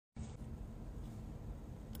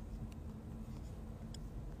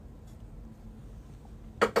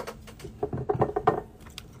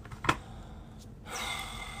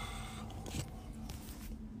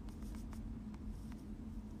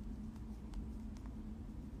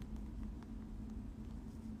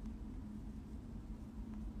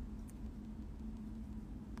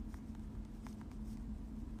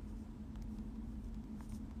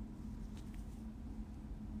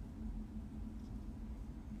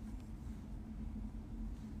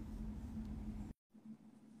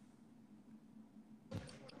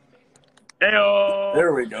Heyo!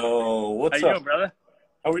 There we go. How What's you up? doing, brother?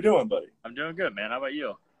 How we doing, buddy? I'm doing good, man. How about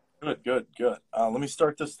you? Good, good, good. Let me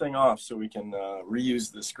start this thing off so we can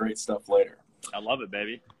reuse this great stuff later. I love it,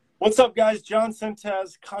 baby. What's up, guys? John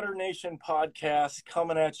Sintez, Cutter Nation podcast,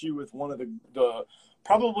 coming at you with one of the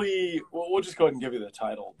probably, we'll just go ahead and give you the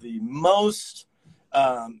title, the most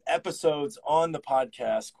episodes on the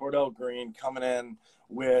podcast. Cordell Green coming in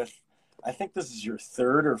with, I think this is your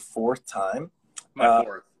third or fourth time. My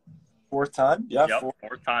fourth. Fourth time? Yeah, yep,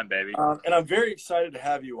 fourth time, baby. And I'm very excited to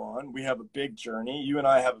have you on. We have a big journey. You and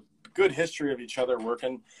I have a good history of each other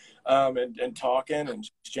working and talking and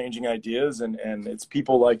exchanging ideas. And it's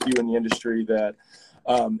people like you in the industry that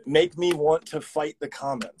make me want to fight the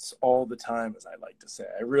comments all the time, as I like to say.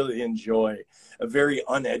 I really enjoy a very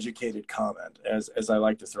uneducated comment, as I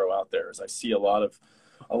like to throw out there, as I see a lot of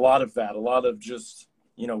that, a lot of just,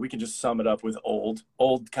 we can just sum it up with old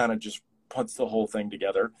kind of just puts the whole thing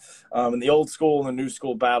together. And the old school and the new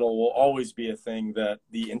school battle will always be a thing that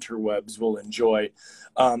the interwebs will enjoy,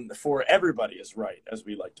 for everybody is right, as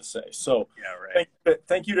we like to say. So yeah, right.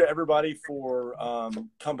 thank you to everybody for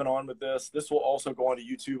coming on with this. This will also go onto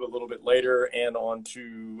YouTube a little bit later and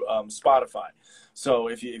onto Spotify. So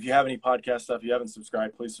if you have any podcast stuff, you haven't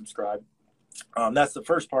subscribed, please subscribe. That's the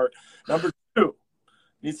first part. Number two,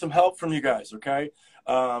 need some help from you guys, okay?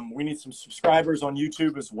 We need some subscribers on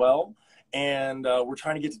YouTube as well. And we're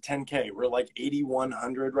trying to get to 10K. We're like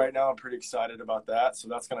 8,100 right now. I'm pretty excited about that. So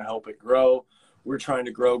that's going to help it grow. We're trying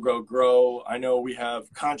to grow. I know we have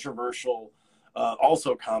controversial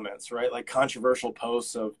also comments, right? Like controversial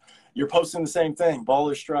posts of you're posting the same thing, ball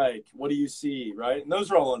or strike. What do you see, right? And those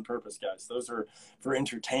are all on purpose, guys. Those are for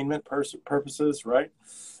entertainment purposes, right?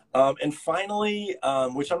 And finally,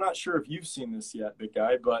 which I'm not sure if you've seen this yet, big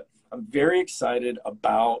guy, but I'm very excited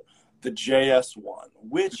about the JS1,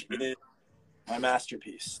 which is my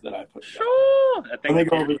masterpiece that I put together. Sure. Let me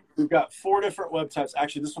go over. We've got 4 different web types.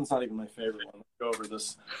 Actually, this one's not even my favorite one. Let's go over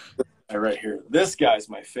this guy right here. This guy's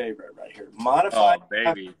my favorite right here. Modified,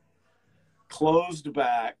 baby, closed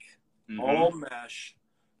back, all mesh,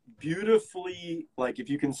 beautifully. Like if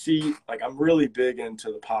you can see, like I'm really big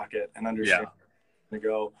into the pocket and understand where to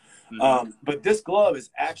go. But this glove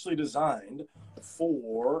is actually designed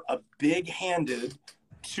for a big-handed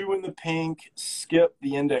 2 in the pink, skip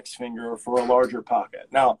the index finger for a larger pocket.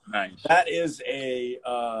 Now, that is a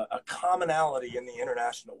commonality in the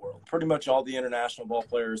international world. Pretty much all the international ball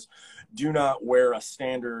players do not wear a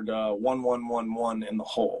standard 1-1-1-1 in the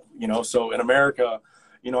hole. So in America,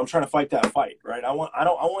 I'm trying to fight that fight, right? I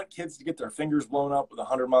want kids to get their fingers blown up with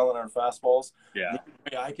 100-mile-an-hour fastballs. Yeah,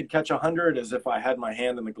 I could catch 100 as if I had my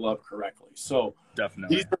hand in the glove correctly. So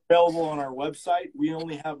definitely, these are available on our website.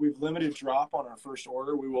 We've limited drop on our first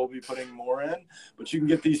order. We will be putting more in, but you can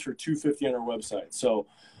get these for $250 on our website. So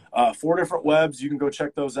 4 different webs. You can go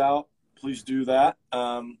check those out. Please do that.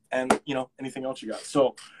 And anything else you got.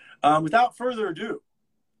 So without further ado,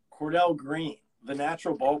 Cordell Green, the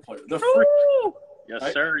natural ball player, the freak. Yes,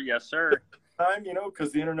 right? sir. Yes, sir. Time,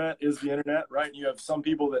 because the internet is the internet, right? And you have some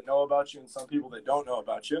people that know about you and some people that don't know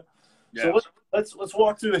about you. Yeah. So let's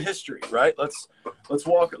walk through the history, right? Let's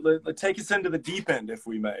take us into the deep end, if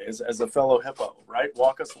we may, as a fellow hippo, right?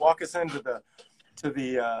 Walk us into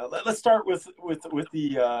let's start with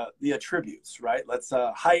the attributes, right? Let's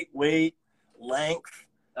height, weight, length.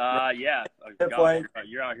 Yeah. God,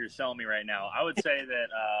 you're out here selling me right now. I would say that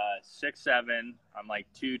 6'7". I'm like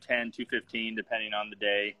 210, 215, depending on the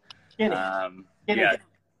day. Skinny.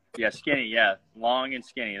 Yeah, skinny. Yeah, long and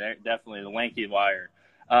skinny. They're definitely the lanky wire.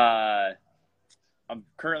 I'm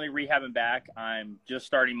currently rehabbing back. I'm just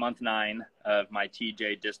starting month 9 of my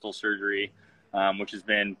TJ distal surgery, which has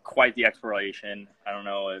been quite the exploration. I don't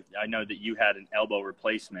know. I know that you had an elbow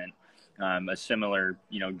replacement, a similar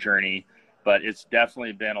journey. But it's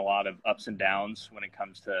definitely been a lot of ups and downs when it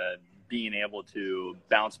comes to being able to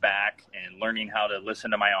bounce back and learning how to listen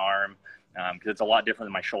to my arm, because it's a lot different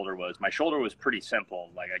than my shoulder was. My shoulder was pretty simple.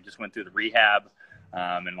 Like I just went through the rehab,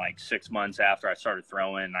 and like 6 months after I started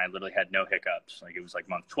throwing, I literally had no hiccups. Like it was like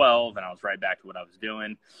month 12, and I was right back to what I was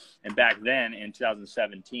doing. And back then in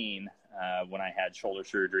 2017, when I had shoulder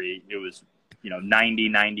surgery, it was 90,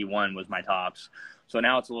 91 was my tops. So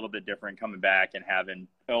now it's a little bit different coming back and having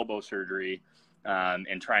elbow surgery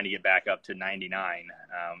and trying to get back up to 99.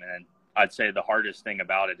 And I'd say the hardest thing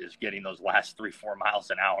about it is getting those last 3-4 miles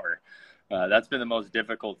an hour. That's been the most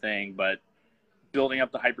difficult thing, but building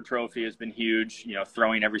up the hypertrophy has been huge,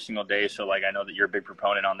 throwing every single day. So like, I know that you're a big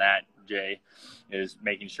proponent on that, Jay, is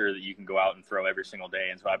making sure that you can go out and throw every single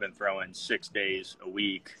day. And so I've been throwing 6 days a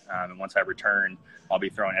week. And once I return, I'll be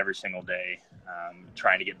throwing every single day,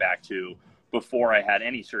 trying to get back to before I had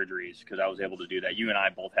any surgeries, because I was able to do that. You and I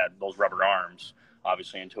both had those rubber arms,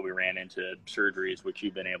 obviously, until we ran into surgeries, which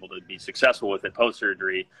you've been able to be successful with it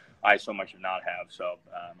post-surgery. I so much have not have. So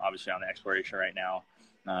obviously on the exploration right now.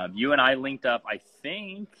 You and I linked up, I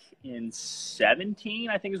think, in 17,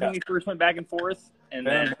 I think is when we first went back and forth. And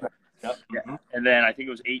then and then I think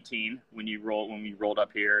it was 18 when we rolled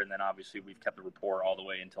up here. And then obviously we've kept the rapport all the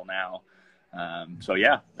way until now. So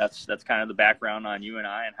yeah, that's kind of the background on you and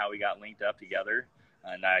I and how we got linked up together.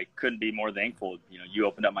 And I couldn't be more thankful. You know, you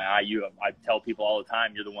opened up my eye. I tell people all the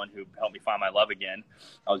time, you're the one who helped me find my love again.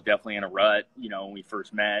 I was definitely in a rut, you know, when we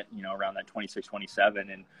first met, you know, around that 26, 27,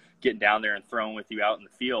 and getting down there and throwing with you out in the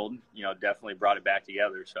field, you know, definitely brought it back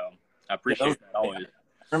together. So I appreciate that always.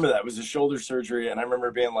 I remember that. It was a shoulder surgery, and I remember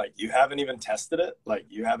being like, you haven't even tested it? Like,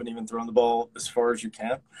 you haven't even thrown the ball as far as you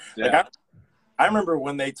can? Yeah. Like, I remember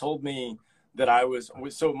when they told me that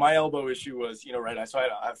so my elbow issue was, you know, right, so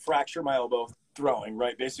I fractured my elbow throwing,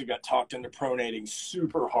 right? Basically got talked into pronating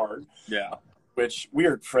super hard. Yeah. Which,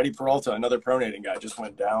 weird, Freddie Peralta, another pronating guy, just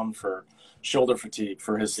went down for shoulder fatigue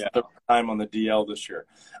for his third time on the DL this year.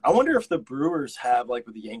 I wonder if the Brewers have, like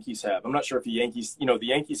what the Yankees have. I'm not sure if the Yankees, you know, the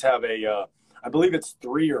Yankees have I believe it's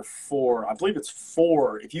 3 or 4. I believe it's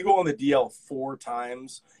 4. If you go on the DL 4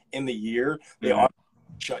 times in the year, they ought to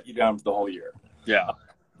shut you down for the whole year. Yeah.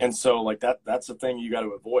 And so, like, that's a thing you got to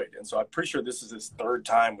avoid. And so I'm pretty sure this is his 3rd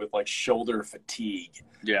time with, like, shoulder fatigue.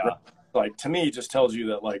 Yeah. Right? Like, to me, it just tells you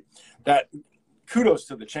that, like, that kudos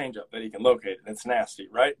to the changeup that he can locate. And it's nasty,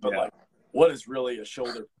 right? But, like, what is really a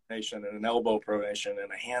shoulder pronation and an elbow pronation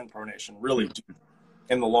and a hand pronation really do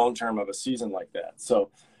in the long term of a season like that? So,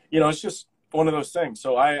 you know, it's just one of those things.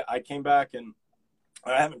 So I came back and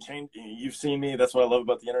I haven't changed. You've seen me. That's what I love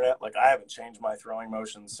about the internet. Like, I haven't changed my throwing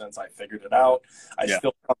motion since I figured it out. I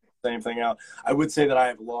still got the same thing out. I would say that I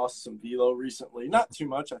have lost some velo recently. Not too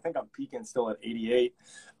much. I think I'm peaking still at 88.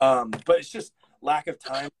 But it's just lack of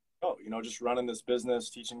time. Oh, you know, just running this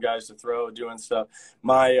business, teaching guys to throw, doing stuff.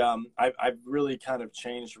 I've really kind of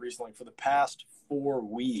changed recently. For the past 4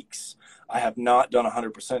 weeks, I have not done a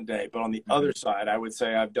 100% day, but on the other side, I would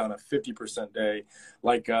say I've done a 50% day,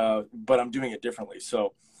 but I'm doing it differently.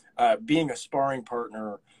 So being a sparring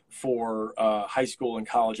partner for high school and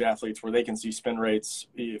college athletes where they can see spin rates,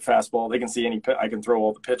 fastball, they can see I can throw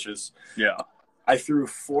all the pitches. Yeah. I threw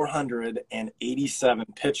 487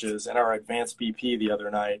 pitches in our advanced BP the other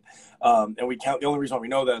night. And the only reason why we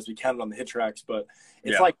know that is we counted on the hit tracks, but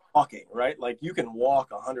it's like walking, right? Like, you can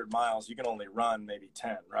walk 100 miles, you can only run maybe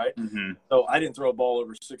 10, right? Mm-hmm. So I didn't throw a ball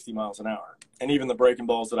over 60 miles an hour. And even the breaking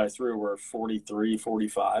balls that I threw were 43,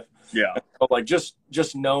 45. Yeah. But like, just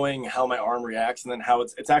knowing how my arm reacts, and then how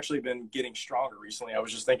it's actually been getting stronger recently. I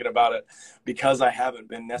was just thinking about it because I haven't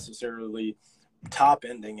been necessarily top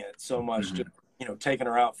ending it so much, just, you know, taking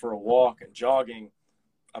her out for a walk and jogging,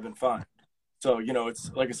 I've been fine. So, you know,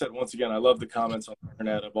 it's like I said, once again, I love the comments on the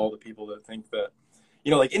internet of all the people that think that, you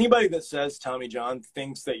know, like, anybody that says Tommy John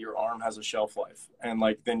thinks that your arm has a shelf life, and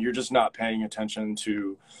like, then you're just not paying attention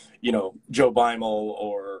to, you know, Joe Beimel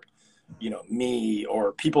or, you know, me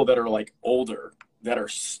or people that are like older that are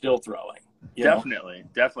still throwing.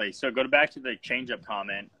 Definitely. So go back to the changeup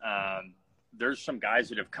comment. There's some guys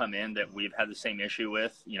that have come in that we've had the same issue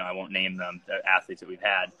with. You know, I won't name them, the athletes that we've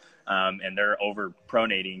had, and they're over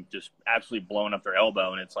pronating, just absolutely blowing up their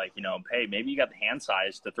elbow. And it's like, you know, hey, maybe you got the hand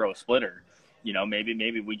size to throw a splitter. You know,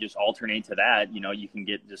 maybe we just alternate to that. You know, you can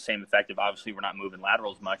get the same effective. Obviously, we're not moving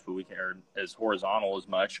lateral as much, but we can, or as horizontal as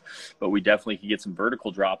much, but we definitely can get some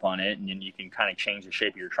vertical drop on it, and then you can kind of change the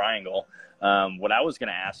shape of your triangle. What I was going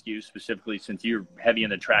to ask you specifically, since you're heavy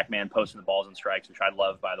in the TrackMan posting the balls and strikes, which I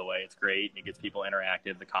love, by the way, it's great. It gets people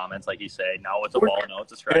interactive. The comments, like you say, no, it's a ball, no,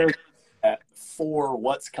 it's a strike. For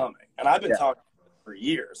what's coming. And I've been talking for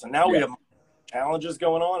years, and now we have challenges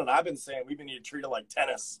going on, and I've been saying we need to treat it like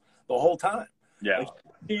tennis the whole time. Yeah.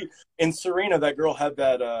 Like, in Serena, that girl had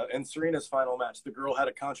that in Serena's final match, the girl had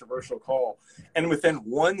a controversial call, and within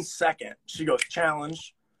 1 second she goes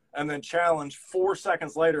challenge, and then challenge. 4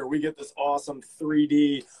 seconds later we get this awesome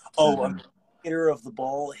 3D a millimeter of the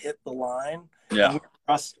ball hit the line. Yeah.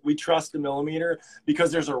 We trust a millimeter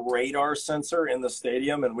because there's a radar sensor in the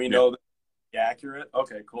stadium, and we know that it's accurate.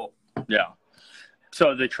 Okay, cool. Yeah.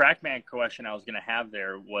 So the TrackMan question I was going to have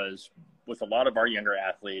there was, with a lot of our younger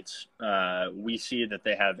athletes, we see that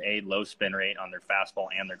they have a low spin rate on their fastball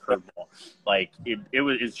and their curveball. Like,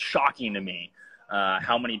 it's shocking to me.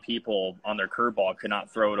 how many people on their curveball could not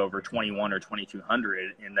throw it over 21 or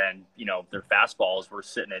 2200, and then their fastballs were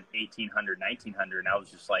sitting at 1800, 1900, and I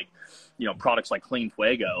was just like, products like Clean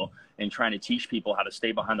Fuego, and trying to teach people how to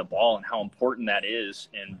stay behind the ball and how important that is,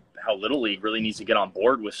 and how Little League really needs to get on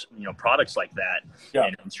board with products like that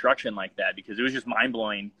and instruction like that, because it was just mind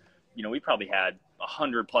blowing. We probably had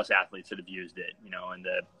 100+ athletes that have used it, in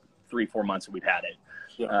the 3-4 months that we've had it.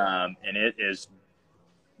 And it is,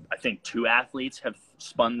 I think 2 athletes have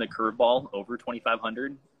spun the curveball over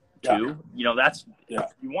 2,500. Two, that's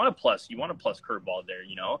you want a plus curveball there,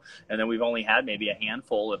 and then we've only had maybe a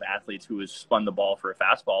handful of athletes who has spun the ball for a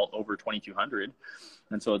fastball over 2,200.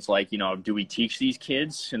 And so it's like, do we teach these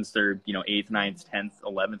kids since they're 8th, 9th, 10th,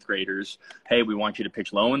 11th graders, hey, we want you to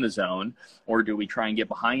pitch low in the zone, or do we try and get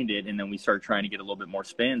behind it and then we start trying to get a little bit more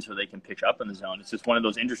spin so they can pitch up in the zone? It's just one of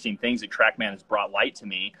those interesting things that TrackMan has brought light to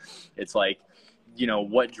me. It's like,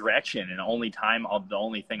 what direction, and the only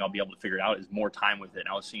thing I'll be able to figure it out is more time with it. And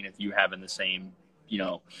I was seeing if you have in the same,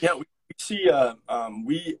 Yeah, we see,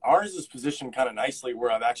 ours is positioned kind of nicely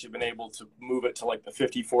where I've actually been able to move it to like the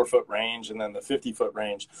 54-foot range and then the 50-foot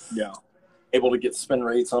range. Yeah. Able to get spin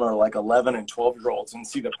rates on our like 11 and 12-year-olds and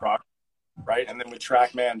see the progress, right? And then with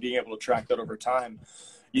TrackMan, being able to track that over time,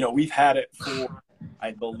 we've had it for,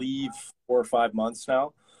 I believe, 4 or 5 months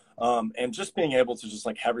now. And just being able to just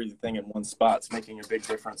like have everything in one spot is making a big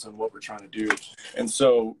difference in what we're trying to do. And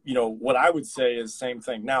so, what I would say is same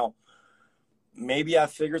thing. Now, maybe I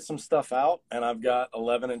figured some stuff out and I've got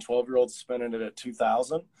 11 and 12-year-olds spinning it at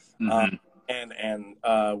 2,000. I've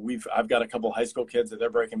got a couple high school kids that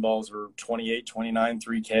their breaking balls are 28, 29,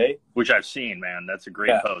 3K. Which I've seen, man. That's a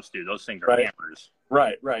great post, dude. Those things are hammers.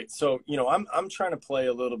 Right. So, I'm trying to play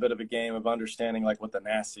a little bit of a game of understanding like what the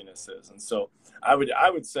nastiness is. And so I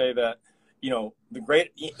would say that, even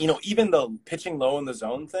the pitching low in the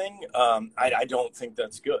zone thing, I don't think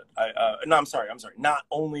that's good. I'm sorry. Not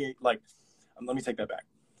only like, let me take that back.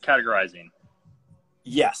 Categorizing.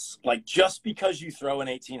 Yes. Like just because you throw an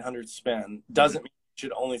 1800 spin doesn't mean you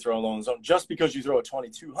should only throw low in the zone. Just because you throw a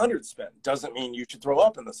 2200 spin doesn't mean you should throw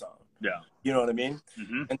up in the zone. Yeah. You know what I mean?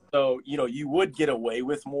 And so, you would get away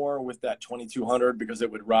with more with that 2200 because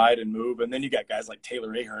it would ride and move. And then you got guys like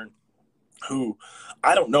Taylor Ahern, who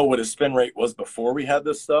I don't know what his spin rate was before we had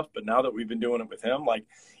this stuff, but now that we've been doing it with him, like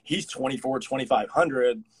he's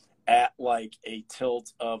 2,500 at like a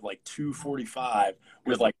tilt of like 245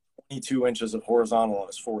 with like 22 inches of horizontal on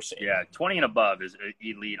his four seam. Yeah, 20 and above is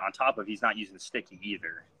elite. On top of, he's not using sticky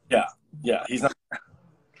either. Yeah, he's not.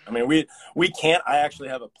 I mean, we can't. I actually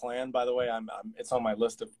have a plan, by the way. It's on my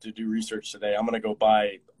list to do research today. I'm going to go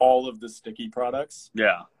buy all of the sticky products.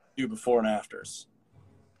 Yeah. Do before and afters.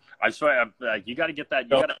 I swear, you got to get that. You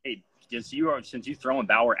got to. Hey, since you throwing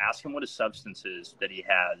Bauer, ask him what his substance is that he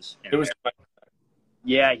has.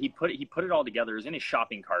 Yeah, he put it all together. It was in his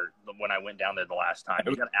shopping cart when I went down there the last time.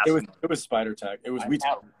 It was Spider Tech. It was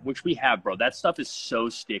which we have, bro. That stuff is so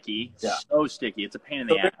sticky. Yeah. So sticky. It's a pain in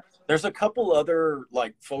the ass. There's a couple other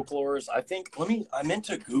like folklores. I think I meant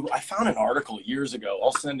to Google. I found an article years ago.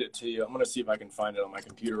 I'll send it to you. I'm gonna see if I can find it on my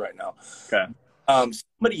computer right now. Okay.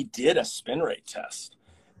 Somebody did a spin rate test,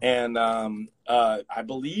 and I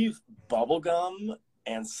believe bubblegum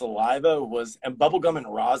and saliva and bubblegum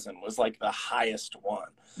and rosin was like the highest one.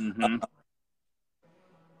 I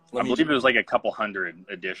believe it was like a couple hundred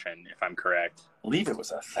edition, if I'm correct. I believe it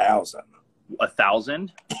was 1,000.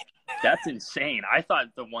 1,000? That's insane. I thought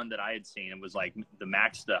the one that I had seen, it was like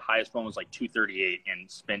the highest one was like 238 in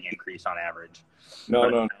spin increase on average. No.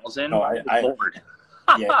 1,000? No,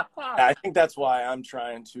 yeah, I think that's why I'm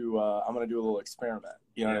trying to. I'm going to do a little experiment.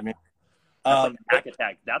 You know what I mean? That's like Hack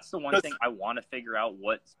Attack. That's the one thing I want to figure out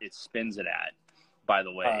what it spins it at. By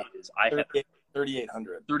the way, is I have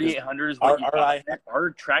 3,800. 3,800 is what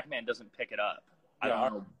our TrackMan doesn't pick it up. I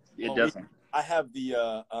don't know. It doesn't. I have the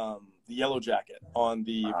Yellow Jacket on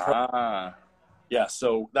the. Yeah,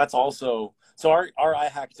 so that's also. So our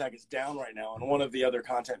iHack Attack is down right now, and one of the other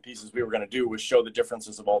content pieces we were going to do was show the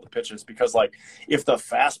differences of all the pitches, because like if the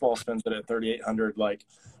fastball spins it at 3,800, like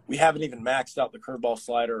we haven't even maxed out the curveball,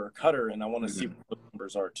 slider, or cutter, and I want to see what the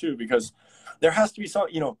numbers are too, because there has to be some,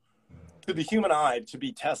 to the human eye to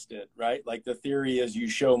be tested, right? Like the theory is you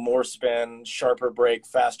show more spin, sharper break,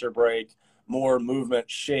 faster break, more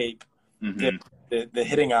movement, shape. The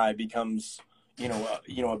hitting eye becomes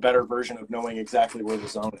a better version of knowing exactly where the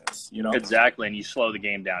zone is, Exactly. And you slow the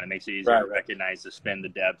game down. It makes it easier to recognize the spin, the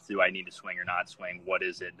depth. Do I need to swing or not swing? What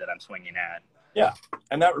is it that I'm swinging at? Yeah.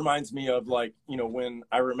 And that reminds me of when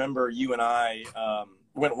I remember you and I,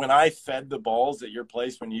 when I fed the balls at your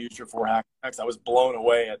place, when you used your 4 hack attacks, I was blown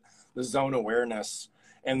away at the zone awareness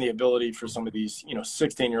and the ability for some of these,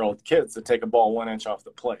 16-year-old kids to take a ball 1 inch off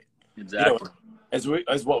the plate. Exactly. As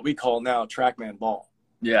what we call now TrackMan ball.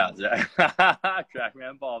 Yeah,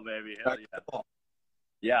 TrackMan ball, baby. Hell yeah. Ball.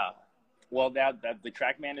 Yeah. Well, the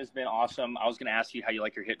TrackMan has been awesome. I was going to ask you how you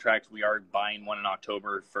like your HitTrax. We are buying one on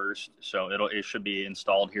October 1st, so it should be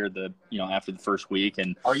installed here after the first week.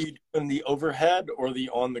 And are you doing the overhead or the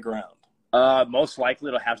on the ground? Most likely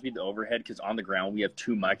it'll have to be the overhead, because on the ground we have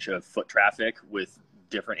too much of foot traffic with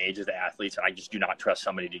different ages of athletes, and I just do not trust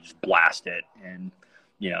somebody to just blast it. And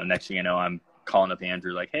next thing you know, I'm calling up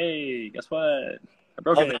Andrew like, "Hey, guess what? I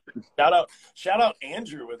broke it." Shout out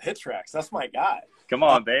Andrew with HitTrax. That's my guy. Come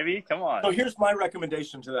on, baby. Come on. So here's my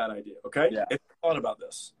recommendation to that idea, okay? Yeah. If you thought about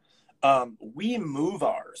this, we move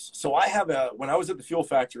ours. So when I was at the Fuel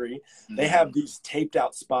Factory, they have these taped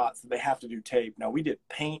out spots that they have to do tape. Now, we did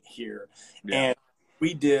paint here, and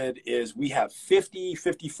we have 50,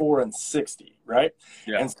 54, and 60, right?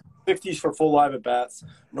 Yeah. And 60s for full live at bats.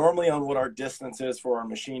 Normally on what our distance is for our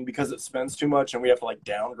machine, because it spends too much and we have to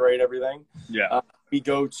downgrade everything. Yeah. We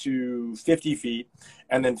go to 50 feet,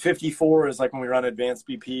 and then 54 is like when we run advanced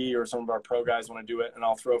BP, or some of our pro guys want to do it, and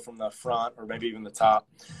I'll throw from the front or maybe even the top.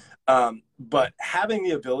 But having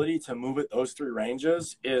the ability to move it those 3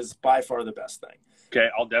 ranges is by far the best thing. Okay,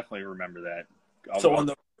 I'll definitely remember that. On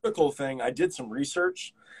the vertical thing, I did some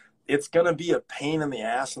research. It's going to be a pain in the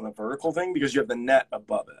ass on the vertical thing because you have the net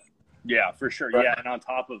above it. Yeah, for sure. Right. Yeah, and on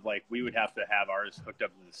top of we would have to have ours hooked up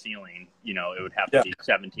to the ceiling. It would have to be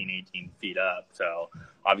 17, 18 feet up. So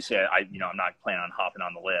obviously, I'm not planning on hopping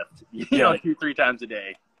on the lift. 2-3 times a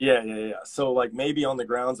day. Yeah. So maybe on the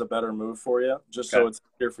ground's a better move for you, just so it's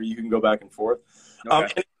clear for you can go back and forth.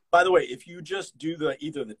 Okay. And by the way, if you just do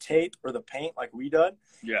either the tape or the paint like we did,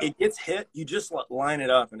 it gets hit. You just line it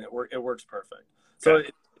up and it works perfect. So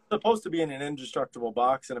it's supposed to be in an indestructible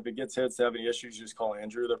box, and if it gets hit, have any issues, you just call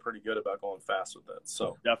Andrew. They're pretty good about going fast with it.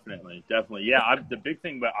 So definitely. Yeah, the big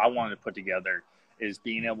thing that I wanted to put together is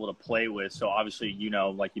being able to play with. So obviously,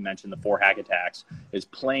 like you mentioned, the 4 hack attacks is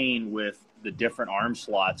playing with the different arm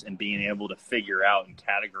slots and being able to figure out and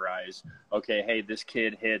categorize, okay, hey, this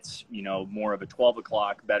kid hits, more of a 12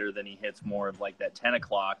 o'clock better than he hits more of that 10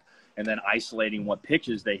 o'clock, and then isolating what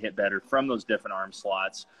pitches they hit better from those different arm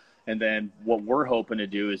slots. And then what we're hoping to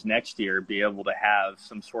do is next year be able to have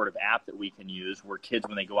some sort of app that we can use where kids,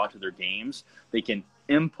 when they go out to their games, they can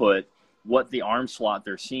input what the arm slot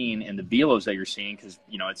they're seeing and the velos that you're seeing, because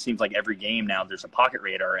it seems like every game now there's a pocket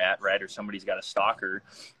radar right, or somebody's got a stalker,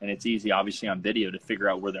 and it's easy obviously on video to figure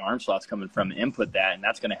out where the arm slot's coming from and input that, and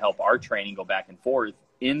that's going to help our training go back and forth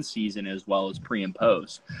in season as well as pre and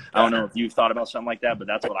post. I don't know if you've thought about something like that, but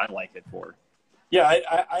that's what I like it for. Yeah,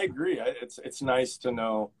 I agree. It's nice to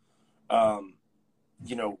know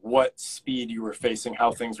what speed you were facing,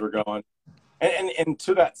 how things were going. And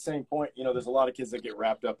to that same point, there's a lot of kids that get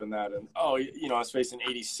wrapped up in that, and, I was facing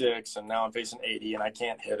 86 and now I'm facing 80 and I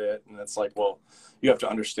can't hit it. And it's well, you have to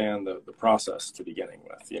understand the process to beginning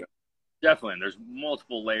with, Definitely. There's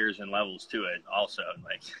multiple layers and levels to it also.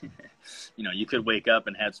 You could wake up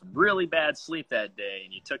and had some really bad sleep that day,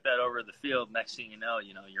 and you took that over to the field. Next thing you know,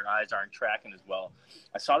 your eyes aren't tracking as well.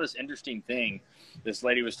 I saw this interesting thing. This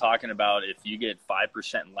lady was talking about if you get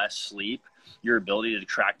 5% less sleep, your ability to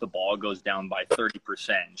track the ball goes down by 30%.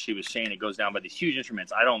 She was saying it goes down by these huge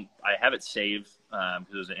instruments. I have it saved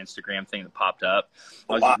because it was an Instagram thing that popped up.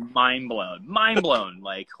 I was just mind blown.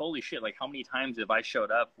 Holy shit. How many times have I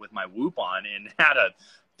showed up with my Whoop on and had a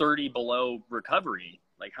 30 below recovery?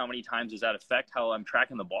 How many times does that affect how I'm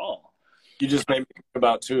tracking the ball? You just made me think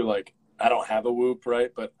about too, I don't have a Whoop,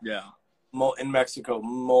 right? But yeah. In Mexico,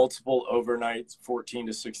 multiple overnights, 14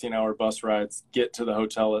 to 16-hour bus rides, get to the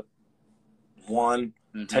hotel at 1,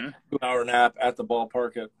 take a 2-hour nap at the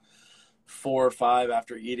ballpark at 4 or 5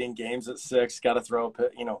 after eating, games at 6, got to throw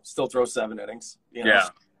still throw 7 innings.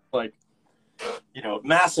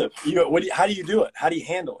 Massive. How do you do it? How do you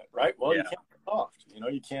handle it? Right. Well, you can't get soft.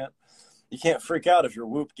 You can't freak out if your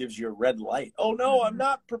Whoop gives you a red light. Oh no, I'm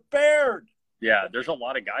not prepared. Yeah, there's a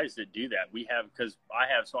lot of guys that do that. I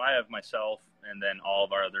have myself, and then all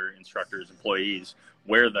of our other instructors, employees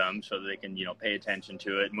wear them so they can, pay attention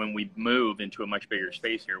to it. And when we move into a much bigger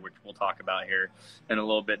space here, which we'll talk about here in a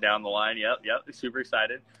little bit down the line. Yep, super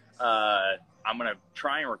excited. I'm going to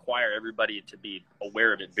try and require everybody to be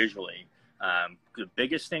aware of it visually. The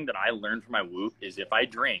biggest thing that I learned from my Whoop is if I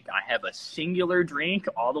drink, I have a singular drink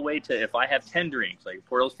all the way to if I have 10 drinks, like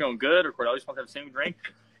Cordell's feeling good or Cordell just wants to have a single drink,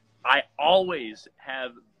 I always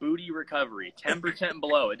have booty recovery, 10%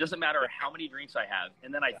 below. It doesn't matter how many drinks I have.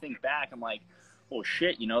 And then I think back, I'm like, well,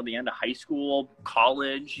 shit, the end of high school,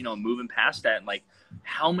 college, moving past that, and like,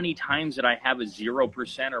 how many times did I have a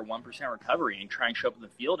 0% or 1% recovery and try and show up in the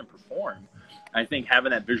field and perform? I think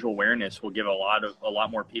having that visual awareness will give a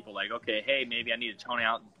lot more people like, okay, hey, maybe I need to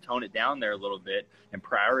tone it down there a little bit and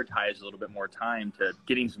prioritize a little bit more time to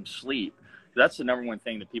getting some sleep. That's the number one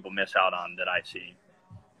thing that people miss out on that I see.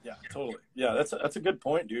 Yeah, totally. Yeah, that's a good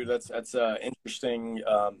point, dude. That's interesting.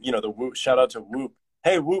 The Whoop, shout out to Whoop.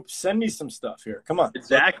 Hey, Whoop, send me some stuff here. Come on.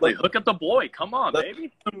 Exactly. Look at the boy. Come on,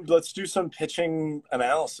 baby. Let's do some pitching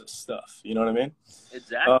analysis stuff. You know what I mean?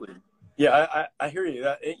 Exactly. Yeah, I hear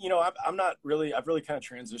you. I'm not really. I've really kind of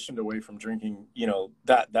transitioned away from drinking.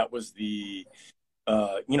 That was the,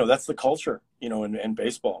 that's the culture. In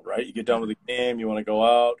baseball, right? You get done with the game, you want to go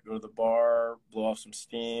out, go to the bar, blow off some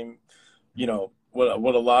steam.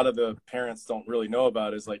 What a lot of the parents don't really know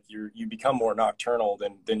about is like you become more nocturnal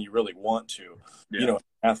than you really want to. Yeah.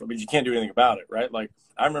 Athlete, but you can't do anything about it, right? Like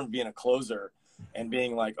I remember being a closer and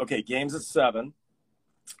being like, okay, game's at 7.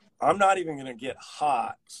 I'm not even going to get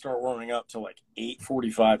hot, start warming up till like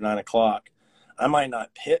 8:45, 9 o'clock. I might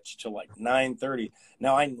not pitch till like 9:30.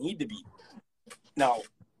 Now I need to be. Now,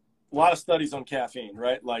 a lot of studies on caffeine,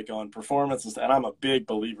 right? Like on performance, and I'm a big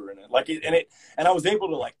believer in it. And I was able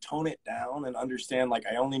to like tone it down and understand like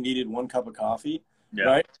I only needed 1 cup of coffee,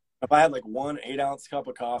 right? If I had like 1 8-ounce cup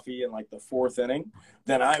of coffee in like the 4th inning,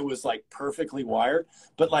 then I was like perfectly wired.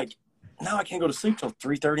 But like now I can't go to sleep till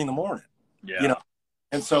 3:30 in the morning. Yeah.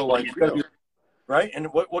 And so like, right. And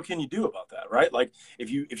what can you do about that? Right. Like if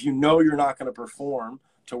you know you're not going to perform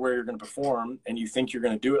to where you're going to perform and you think you're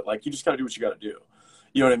going to do it, like you just got to do what you got to do.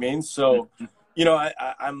 You know what I mean? So,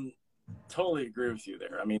 I'm totally agree with you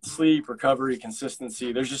there. I mean, sleep, recovery,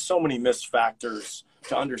 consistency, there's just so many missed factors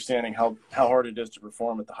to understanding how hard it is to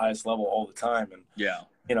perform at the highest level all the time. And,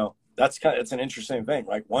 it's an interesting thing.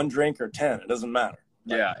 Like 1 drink or 10, it doesn't matter.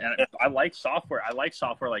 Yeah, and I like software. I like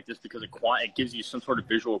software like this because it gives you some sort of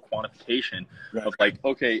visual quantification of like,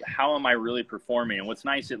 okay, how am I really performing? And what's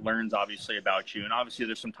nice, it learns obviously about you. And obviously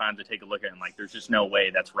there's some times I take a look at it and like, there's just no way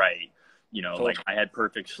that's right. Like I had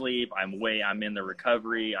perfect sleep. I'm in the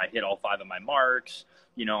recovery. I hit all 5 of my marks.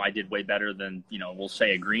 I did way better than, we'll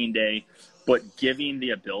say a Green Day. But giving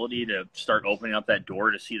the ability to start opening up that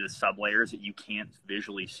door to see the sublayers that you can't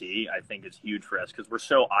visually see, I think is huge for us because we're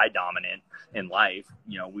so eye dominant in life.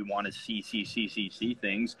 We want to see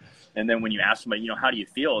things. And then when you ask somebody, how do you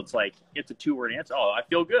feel? It's like, it's a 2-word answer. Oh, I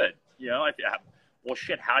feel good. Well,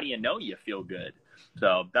 shit, how do you know you feel good?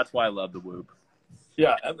 So that's why I love the Whoop.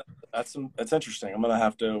 Yeah, that's interesting. I'm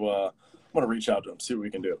gonna reach out to him, see what we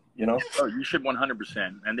can do. Oh, you should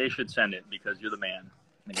 100%, and they should send it because you're the man.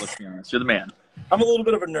 Like, let's be honest, you're the man. I'm a little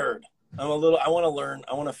bit of a nerd. I want to learn.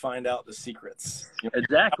 I want to find out the secrets.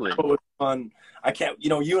 Exactly. Fun. I can't.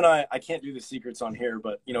 You and I can't do the secrets on here,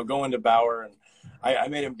 but going to Bauer and I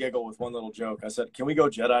made him giggle with one little joke. I said, "Can we go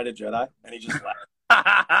Jedi to Jedi?" And he just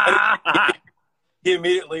laughed. He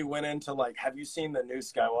immediately went into like, have you seen the new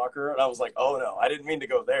Skywalker? And I was like, oh no, I didn't mean to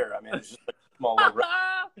go there. I mean, it's just like a small little,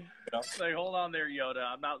 Like, hold on there, Yoda.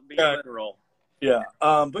 I'm not being literal. Yeah.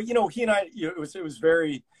 But he and I,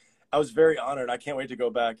 I was very honored. I can't wait to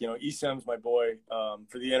go back. Esam's my boy.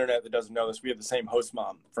 For the internet that doesn't know this, we have the same host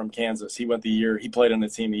mom from Kansas. He played on the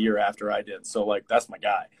team the year after I did. So like, that's my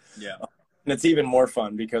guy. Yeah. And it's even more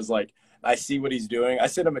fun because like, I see what he's doing. I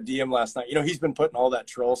sent him a DM last night. He's been putting all that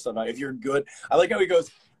troll stuff out. If you're good, I like how he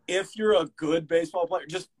goes, if you're a good baseball player,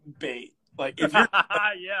 just bait. Like if you're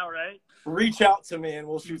yeah, right. Reach out to me and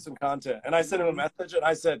we'll shoot some content. And I sent him a message and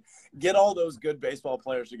I said, get all those good baseball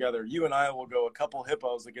players together. You and I will go a couple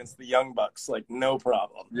hippos against the Young Bucks. Like no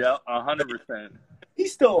problem. Yeah, 100%.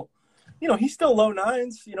 He's still, he's still low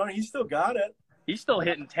 9s. He's still got it. He's still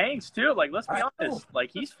hitting tanks too. Like let's be honest.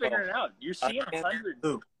 Like he's figuring it out. You're seeing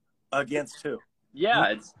 100. Against who?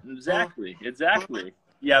 Yeah, it's exactly.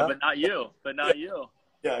 Yeah, but not you.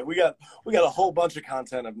 Yeah, we got a whole bunch of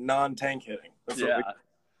content of non-tank hitting.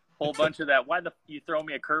 Whole bunch of that. Why you throw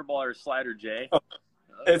me a curveball or a slider, Jay?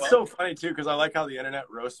 It's so funny too because I like how the internet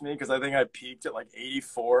roasts me because I think I peaked at like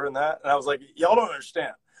 84 and that, and I was like, y'all don't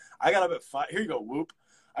understand. I got up at 5. Here you go, Whoop.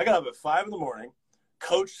 I got up at 5 in the morning.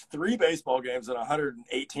 Coached 3 baseball games in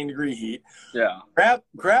 118-degree heat. Yeah.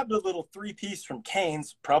 Grabbed a little 3-piece from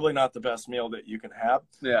Cane's, probably not the best meal that you can have.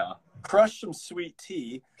 Yeah. Crushed some sweet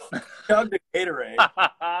tea, chugged a Gatorade,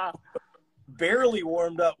 barely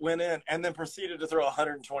warmed up, went in, and then proceeded to throw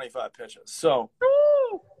 125 pitches. So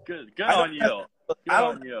good on you. I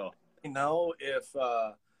don't know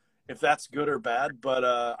if that's good or bad, but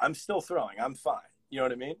I'm still throwing. I'm fine. You know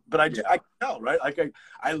what I mean? But I can tell, right? Like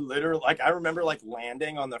I literally, like I remember like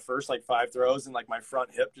landing on the first like 5 throws and like my front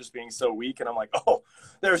hip just being so weak, and I'm like, oh,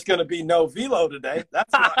 there's going to be no velo today.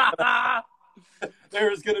 That's not gonna,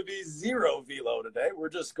 there's going to be 0 velo today. We're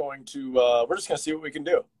just going to see what we can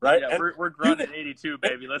do, right? Yeah, and we're grunting 82,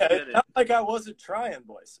 baby. Let's get it. Not like I wasn't trying,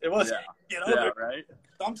 boys. It was, Right.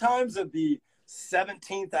 Sometimes at the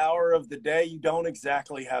 17th hour of the day, you don't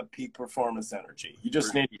exactly have peak performance energy. You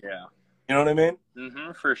just need, you know what I mean?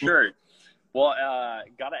 Mm-hmm, for sure. Well,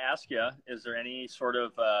 got to ask you, is there any sort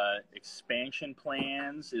of expansion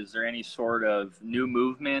plans? Is there any sort of new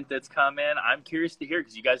movement that's come in? I'm curious to hear,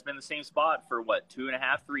 because you guys have been in the same spot for what,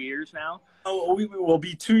 2.5, 3 years now? Oh, we will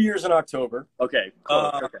be 2 years in October. Okay,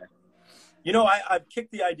 close. Okay. You know, I've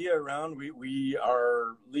kicked the idea around.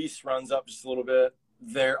 Our lease runs up just a little bit.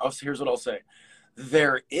 Here's what I'll say.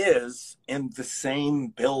 There is in the same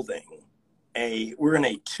building we're in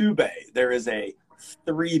a 2-bay. There is a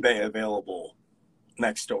 3-bay available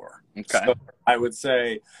next door. Okay. So I would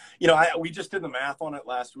say, we just did the math on it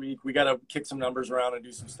last week. We got to kick some numbers around and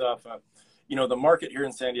do some stuff. The market here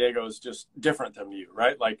in San Diego is just different than you,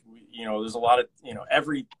 right? Like, there's a lot of,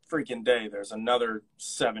 every freaking day there's another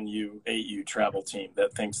 7U, 8U travel team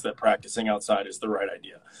that thinks that practicing outside is the right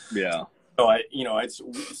idea. Yeah. So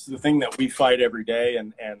it's the thing that we fight every day.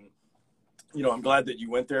 And I'm glad that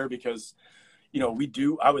you went there because,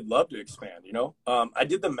 I would love to expand, I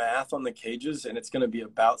did the math on the cages and it's going to be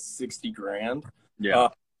about $60,000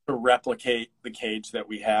 to replicate the cage that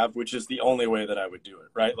we have, which is the only way that I would do it.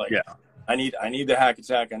 Right. Like, I need the hack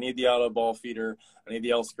attack. I need the auto ball feeder. I need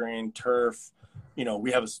the L screen, turf.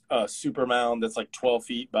 We have a super mound that's like 12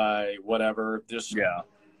 feet by whatever, just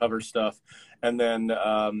cover stuff. And then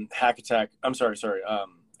hack attack. I'm sorry.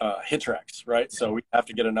 Hit tracks. Right. So we have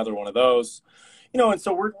to get another one of those, and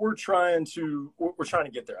so we're trying to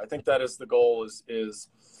get there. I think that is the goal is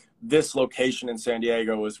this location in San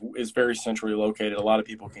Diego is very centrally located. A lot of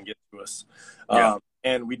people can get to us.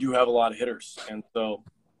 And we do have a lot of hitters. And so,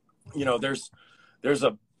 there's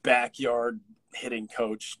a backyard hitting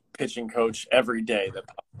coach, pitching coach every day that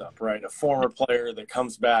pops up, right? A former player that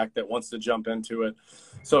comes back that wants to jump into it.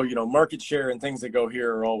 So, market share and things that go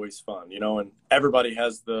here are always fun, and everybody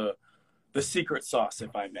has the secret sauce,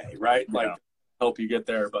 if I may, right? Like help you get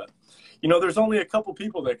there. But, there's only a couple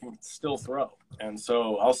people that can still throw. And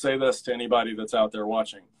so I'll say this to anybody that's out there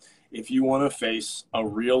watching. If you want to face a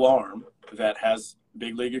real arm that has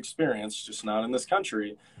big league experience, just not in this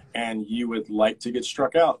country, and you would like to get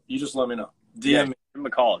struck out, you just let me know. DM me. Give him a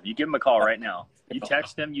call. You give him a call right now. You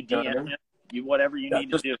text him, you DM him, you whatever you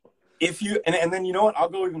need to do. If you and then you know what, I'll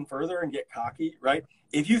go even further and get cocky, right?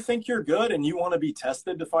 If you think you're good and you want to be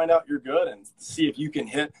tested to find out you're good and see if you can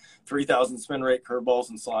hit 3,000 spin rate curveballs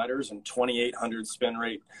and sliders and 2,800 spin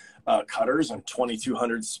rate cutters and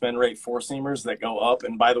 2,200 spin rate four seamers that go up.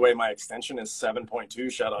 And by the way, my extension is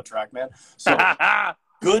 7.2. Shout out TrackMan. So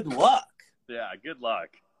good luck. Yeah, good luck.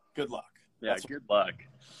 Good luck. Yeah, good luck.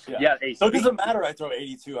 Yeah. Hey, so it doesn't matter. I throw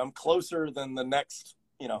 82. I'm closer than the next.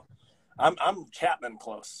 I'm Chapman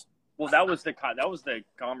close. Well, that was the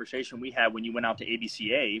conversation we had when you went out to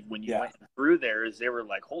ABCA. When you went through there, is they were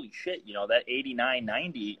like, holy shit, that 89,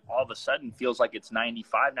 90 all of a sudden feels like it's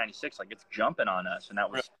 95, 96, like it's jumping on us. And that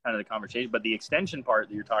was kind of the conversation. But the extension part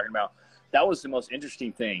that you're talking about, that was the most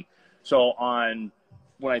interesting thing. So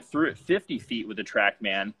when I threw it 50 feet with the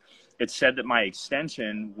TrackMan, it said that my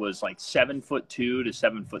extension was like 7'2" to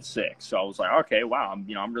 7'6". So I was like, okay, wow,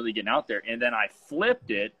 I'm really getting out there. And then I flipped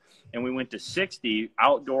it and we went to 60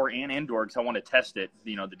 outdoor and indoor because I want to test it,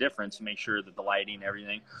 the difference and make sure that the lighting and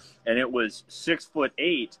everything. And it was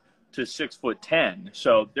 6'8" to 6'10".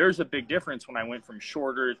 So there's a big difference when I went from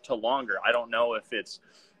shorter to longer. I don't know if it's,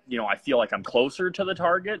 I feel like I'm closer to the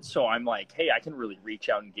target. So I'm like, hey, I can really reach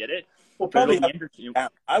out and get it. Well, probably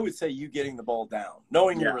I would say you getting the ball down,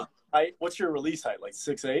 knowing your release height. What's your release height? Like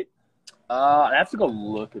 6'8"? I have to go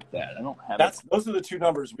look at that. I don't have those are the two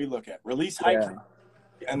numbers we look at: release height,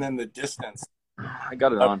 and then the distance. I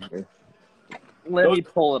got it on here. Let me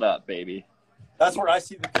pull it up, baby. That's where I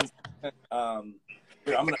see the consistent.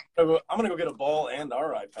 Here, I'm gonna go get a ball and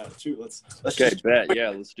our iPad too. Let's okay, bet. Yeah,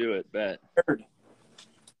 let's do it. Bet.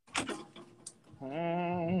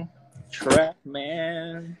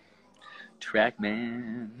 TrackMan.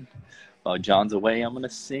 While John's away, I'm gonna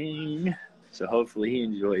sing. So hopefully he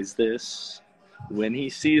enjoys this when he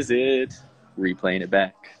sees it. Replaying it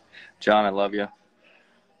back. John, I love you.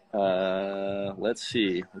 Let's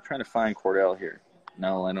see. We're trying to find Cordell here.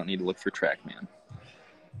 No, I don't need to look for TrackMan.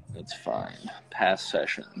 Let's find past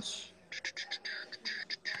sessions.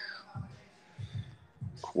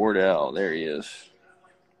 Cordell, there he is.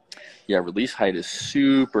 Yeah, release height is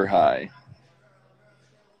super high.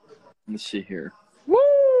 Let's see here.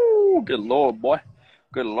 Woo! Good Lord, boy.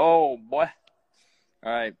 Good Lord, boy.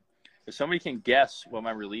 All right. If somebody can guess what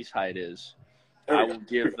my release height is, I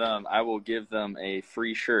will give them a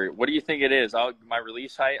free shirt. What do you think it is? My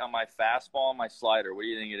release height on my fastball and my slider. What do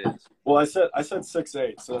you think it is? Well, I said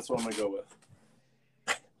 6'8", so that's what I'm gonna go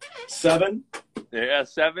with. 7? Yeah,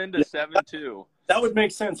 7 to 7'2". That would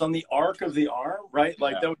make sense on the arc of the arm, right?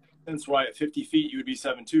 Like Yeah. that would make sense why at 50 feet you would be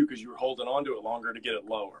 7'2" because you were holding on to it longer to get it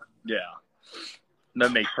lower. Yeah.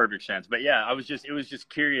 That makes perfect sense. But yeah, it was just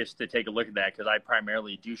curious to take a look at that because I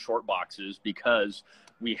primarily do short boxes because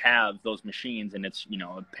we have those machines and it's,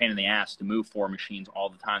 a pain in the ass to move 4 machines all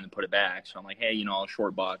the time and put it back. So I'm like, hey, I'll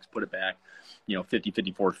short box, put it back, 50,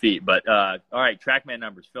 54 feet. But all right, TrackMan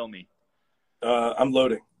numbers, fill me. I'm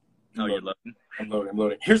loading. You're loading? I'm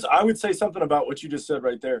loading. I would say something about what you just said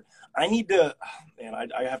right there. I need to, man,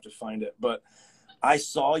 I have to find it, but I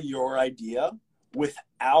saw your idea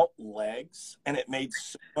without legs and it made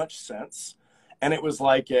so much sense. And it was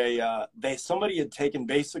like somebody had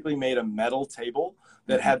basically made a metal table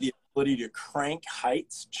that had the ability to crank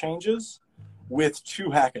heights changes with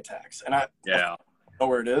 2 hack attacks. And I don't know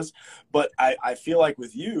where it is, but I feel like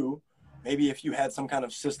with you, maybe if you had some kind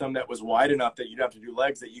of system that was wide enough that you'd have to do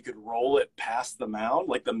legs, that you could roll it past the mound,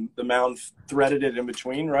 like the mound threaded it in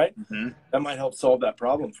between, right? Mm-hmm. That might help solve that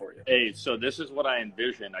problem for you. Hey, so this is what I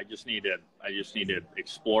envision. I just need to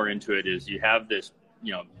explore into it. Is you have this,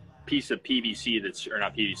 piece of PVC or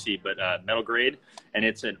not PVC, but metal grade, and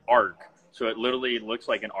it's an arc. So it literally looks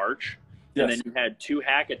like an arch. Yes. And then you had 2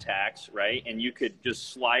 hack attacks, right? And you could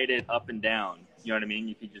just slide it up and down. You know what I mean?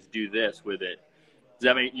 You could just do this with it. Does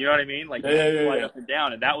that mean, you know what I mean? Like slide up and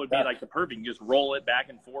down, and that would be like the perfect. You just roll it back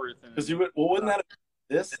and forth. Because wouldn't that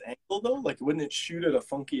this angle though? Like, wouldn't it shoot at a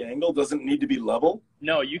funky angle? Doesn't it need to be level?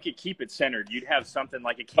 No, you could keep it centered. You'd have something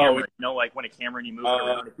like a camera. Like when a camera and you move it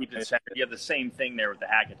around to keep it centered. You have the same thing there with the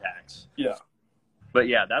hack attacks. Yeah. But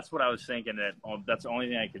yeah, that's what I was thinking. That's the only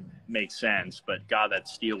thing I could make sense. But God, that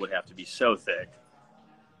steel would have to be so thick.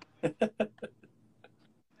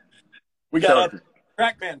 We got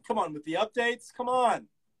TrackMan. Come on with the updates. Come on.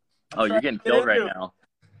 Oh, you're getting killed right now.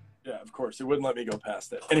 Yeah, of course. It wouldn't let me go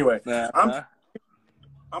past it. Anyway,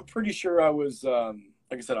 I'm pretty sure I was like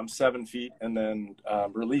I said, I'm 7 feet, and then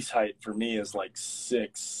release height for me is like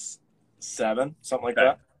 6'7", something like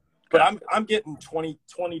that. But I'm getting 20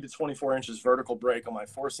 to 24 inches vertical break on my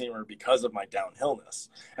 4-seamer because of my downhillness.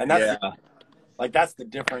 And that's the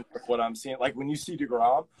difference with what I'm seeing. Like when you see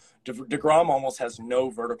DeGrom almost has no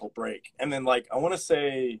vertical break. And then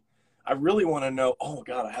I I really want to know, oh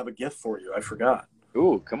God, I have a gift for you. I forgot.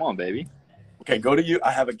 Ooh, come on, baby. Okay,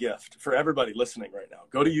 I have a gift for everybody listening right now.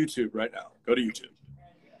 Go to YouTube right now. Go to YouTube.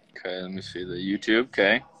 Okay, let me see the YouTube.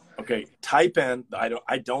 Okay. Okay, type in,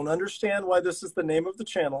 I don't understand why this is the name of the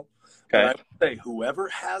channel. Okay. But I would say whoever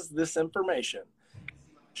has this information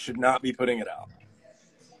should not be putting it out.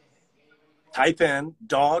 Type in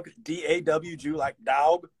dog, D-A-W-G, like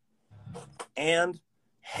dog, and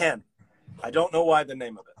hen. I don't know why the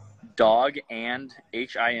name of it. Dog and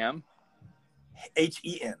H-I-M?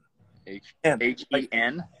 H-E-N.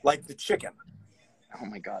 H-E-N? Like the chicken. Oh,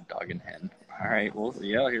 my God, dog and hen. All right, well,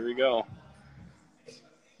 yeah, here we go.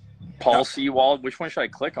 Paul Sewald. Which one should I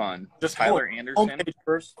click on? Just Tyler Anderson? Homepage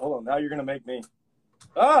first. Hold on, now you're going to make me.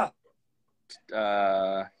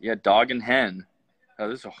 Yeah, dog and hen. Oh,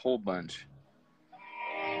 there's a whole bunch.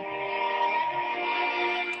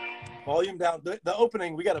 Volume down. The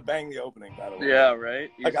opening, we got to bang the opening, by the way. Yeah, right?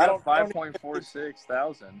 I don't 5.46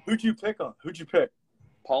 thousand. Who'd you pick on? Who'd you pick?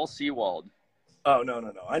 Paul Sewald. Oh,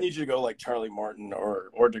 no. I need you to go like Charlie Martin or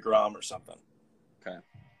DeGrom or something. Okay.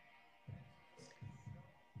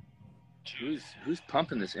 Who's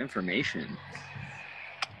pumping this information?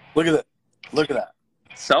 Look at that.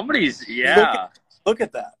 Somebody's, Look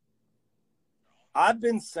at that. I've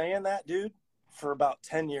been saying that, dude, for about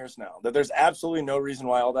 10 years now, that there's absolutely no reason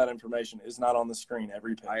why all that information is not on the screen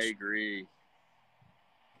every pitch. I agree.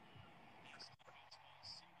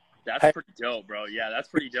 That's pretty dope, bro. Yeah, that's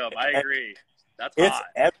pretty dope. I agree. That's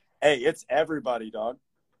hot. It's everybody, dog.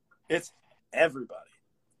 It's everybody.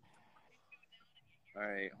 All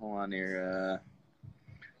right, hold on here.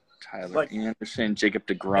 Tyler Anderson, Jacob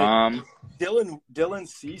DeGrom. Dylan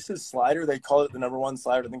Cease's slider, they call it the number 1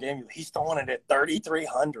 slider in the game. He's throwing it at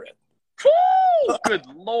 3,300. Woo! Good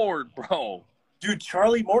Lord, bro. Dude,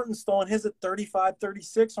 Charlie Morton's throwing his at 35,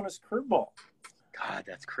 36 on his curveball. God,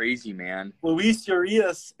 that's crazy, man. Luis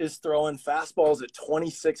Urias is throwing fastballs at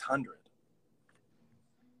 2,600.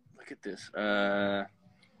 Look at this.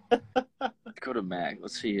 Go to Mag.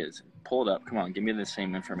 Let's see his. Pull it up. Come on, give me the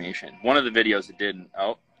same information. One of the videos it didn't.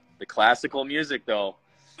 Oh, the classical music though.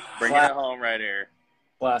 Bringing it home right here.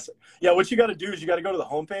 Classic. Yeah, what you got to do is you got to go to the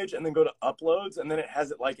homepage and then go to uploads, and then it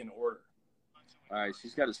has it like in order. All right,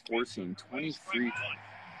 she's got his 14, 23.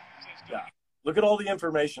 Yeah. Look at all the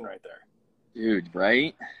information right there. Dude,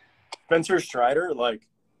 right? Spencer Strider, like,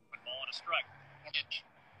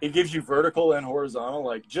 it gives you vertical and horizontal.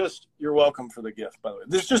 Like, just, you're welcome for the gift, by the way.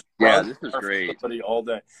 This just this is great. Somebody all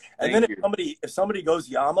day. And then if somebody goes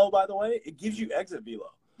Yamo, by the way, it gives you exit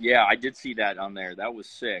velo. Yeah, I did see that on there. That was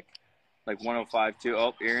sick. Like 105.2.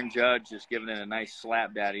 Oh, Aaron Judge just giving it a nice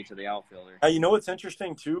slap daddy to the outfielder. Now, you know what's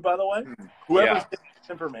interesting, too, by the way? Whoever gets this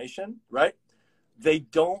information, right, they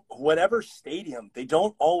don't, whatever stadium, they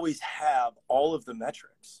don't always have all of the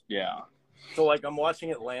metrics. Yeah. So, like, I'm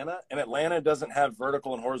watching Atlanta, and Atlanta doesn't have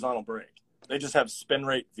vertical and horizontal break. They just have spin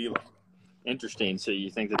rate velo. Interesting. So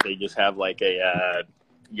you think that they just have, like, a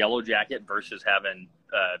Yellow Jacket versus having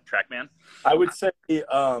TrackMan? I would say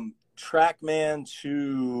TrackMan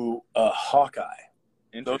to Hawkeye.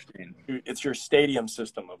 Interesting. It's your stadium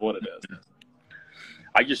system of what it is.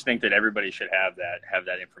 I just think that everybody should have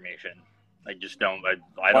that information. I just don't.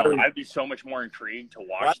 I'd be so much more intrigued to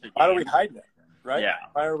watch the game. Why are we hiding it? Right? Yeah.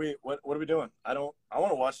 Why are we? What are we doing? I want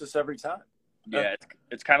to watch this every time. Yeah,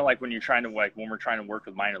 it's kind of like when you're trying to when we're trying to work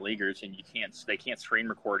with minor leaguers and they can't screen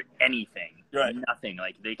record anything, right? Nothing.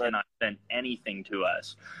 Like they cannot send anything to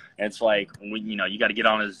us. And it's like you got to get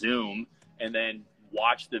on a Zoom and then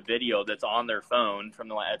watch the video that's on their phone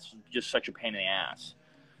from it's just such a pain in the ass.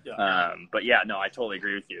 Yeah. But yeah, no, I totally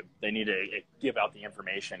agree with you. They need to give out the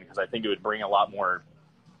information because I think it would bring a lot more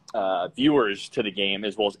viewers to the game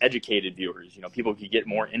as well as educated viewers. People could get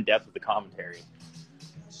more in depth with the commentary.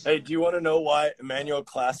 Hey, do you want to know why Emmanuel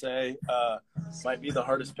Clase might be the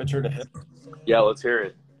hardest pitcher to hit? Yeah, let's hear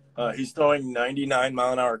it. He's throwing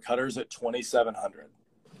 99-mile-an-hour cutters at 2,700.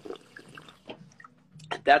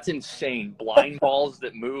 That's insane. Blind balls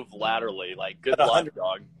that move laterally. Like, good luck,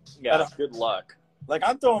 dog. Yeah, good luck. Like,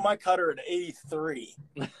 I'm throwing my cutter at 83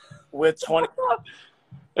 with 20.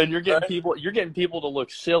 And you're getting people to look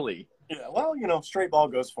silly. Yeah, well, straight ball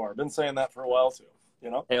goes far. Been saying that for a while too.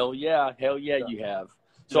 Hell yeah, you have.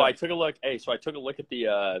 So I took a look. So I took a look at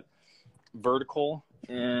the vertical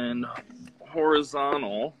and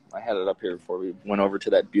horizontal. I had it up here before we went over to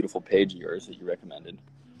that beautiful page of yours that you recommended.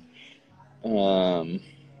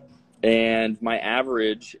 And my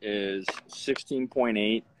average is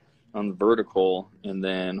 16.8 on the vertical, and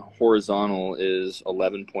then horizontal is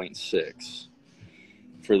 11.6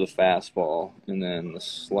 for the fastball, and then the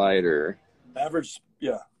slider. Average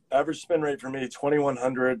spin rate for me,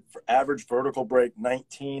 2,100. For average vertical break,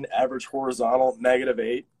 19. Average horizontal,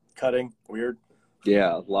 -8. Cutting, weird.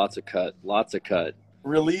 Yeah, lots of cut.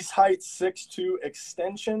 Release height, 6'2".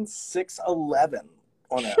 Extension, 6'11"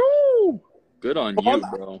 on that. Good on you,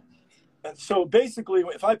 bro. So basically,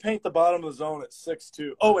 if I paint the bottom of the zone at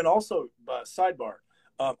 6'2". Oh, and also, sidebar,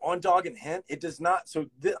 on Dog and Hint, it does not. So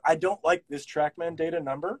I don't like this TrackMan data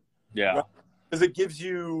number. Yeah. Right? Because it gives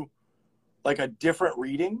you like a different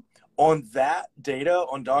reading on that data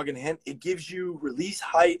on Dog and Hint. It gives you release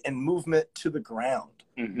height and movement to the ground.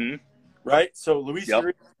 Mm-hmm. Right? So Luis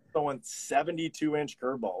is throwing 72-inch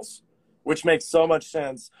curveballs, which makes so much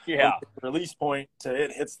sense. Yeah. Release point to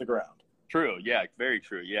it hits the ground. True. Yeah. Very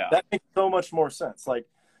true. Yeah. That makes so much more sense. Like,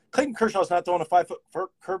 Clayton Kershaw's not throwing a 5-foot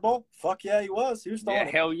curveball. Fuck yeah, he was. He was throwing.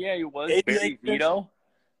 Yeah, hell yeah, he was. Barry Zito.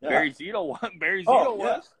 Yeah. Barry Zito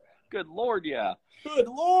was. Good Lord, yeah. Good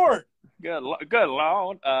Lord. Good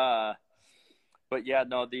Lord. But yeah,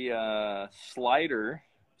 no, the slider.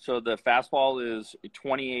 So the fastball is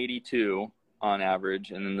 2082 on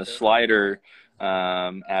average, and then the slider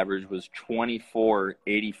average was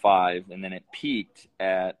 2485, and then it peaked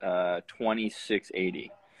at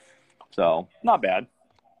 2680. So not bad.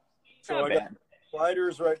 So I got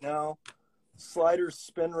sliders right now. Slider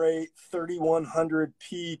spin rate 3,100,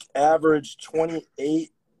 peak average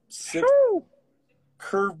 2860.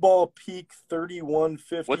 Curveball peak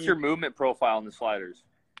 3,150. What's your movement profile in the sliders?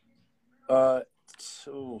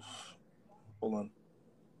 So hold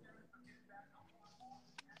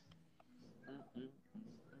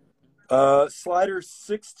on. Sliders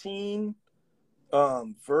 16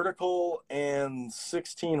 vertical and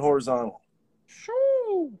 16 horizontal.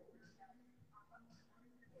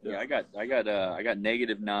 Yeah, I got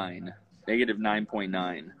 -9,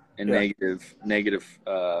 -9.9, and negative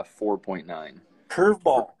 4.9.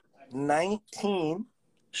 Curveball 19.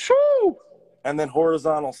 And then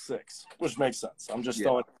horizontal 6, which makes sense. I'm just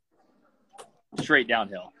throwing straight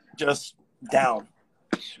downhill. Just down.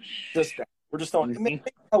 Just down. We're just throwing.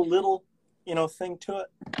 a little, thing to it.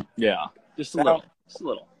 Yeah, just a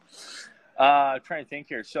little. Trying to think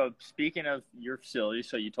here. So speaking of your facility,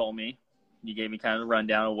 so you told me, you gave me kind of the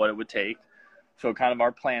rundown of what it would take. So kind of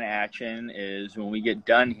our plan of action is when we get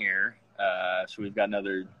done here, so we've got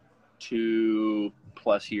another 2+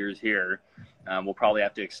 years here. We'll probably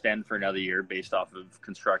have to extend for another year based off of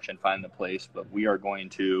construction, find the place, but we are going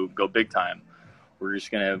to go big time. We're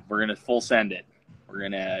gonna full send it. We're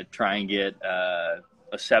gonna try and get a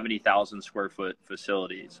 70,000 square foot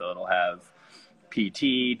facility. So it'll have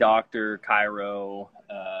PT, doctor, chiro,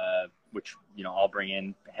 which, I'll bring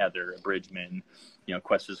in Heather, Bridgman,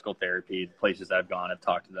 Quest Physical Therapy, places I've gone, I've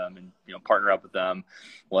talked to them and, partner up with them.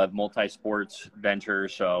 We'll have multi-sports venture.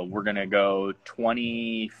 So we're going to go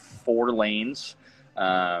 24 lanes.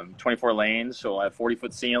 24 lanes. So we'll have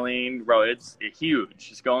 40-foot ceiling. Bro, it's huge.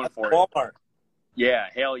 Just going for it. Walmart. Yeah,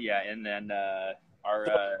 hell yeah. And then I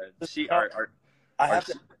have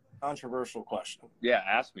a controversial question. Yeah,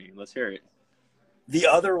 ask me. Let's hear it. The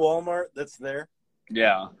other Walmart that's there,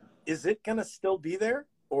 yeah, is it going to still be there,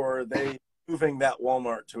 or are they moving that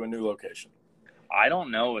Walmart to a new location? I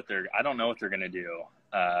don't know what they're going to do.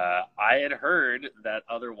 I had heard that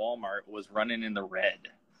other Walmart was running in the red,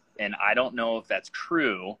 and I don't know if that's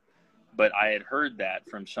true, but I had heard that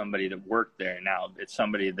from somebody that worked there. Now it's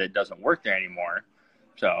somebody that doesn't work there anymore,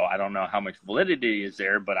 so I don't know how much validity is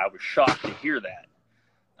there, but I was shocked to hear that.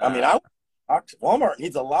 Walmart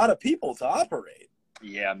needs a lot of people to operate.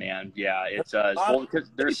 Yeah, man. Yeah, it's because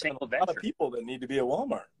there's single venture. A lot of people that need to be at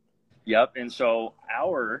Walmart. Yep. And so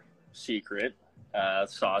our secret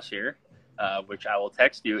sauce here, which I will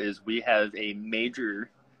text you, is we have a major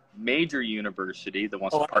university that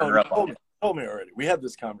wants to partner up on it. Told me already. We had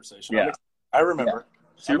this conversation. Yeah. I remember.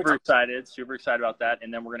 Yeah. Super excited about that.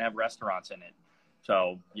 And then we're gonna have restaurants in it.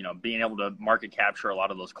 So, being able to market capture a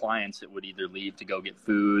lot of those clients that would either leave to go get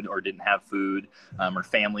food or didn't have food, or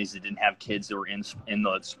families that didn't have kids that were in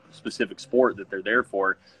the specific sport that they're there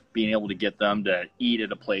for, being able to get them to eat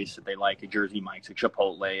at a place that they like, a Jersey Mike's, a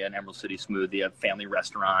Chipotle, an Emerald City Smoothie, a family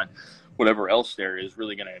restaurant, whatever else there is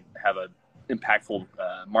really going to have a impactful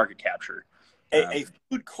market capture. A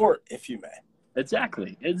food court, if you may.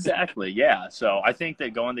 Exactly. Yeah. So I think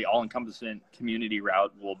that going the all-encompassing community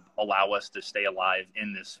route will allow us to stay alive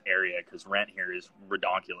in this area because rent here is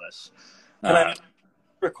ridiculous. Can I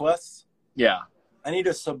request? Yeah. I need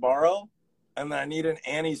a Sbarro, and then I need an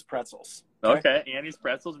Annie's Pretzels. Okay, Annie's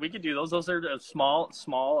Pretzels. We could do those. Those are small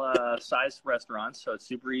size restaurants, so it's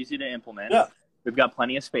super easy to implement. Yeah. We've got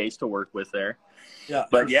plenty of space to work with there. Yeah.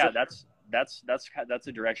 But yeah, that's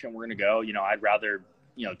the direction we're going to go. I'd rather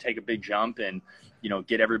take a big jump and,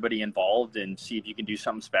 get everybody involved and see if you can do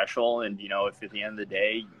something special. And, if at the end of the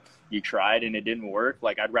day you tried and it didn't work,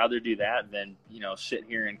 like I'd rather do that than, sit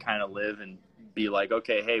here and kind of live and be like,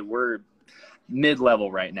 okay, hey, we're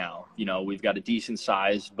mid-level right now. We've got a decent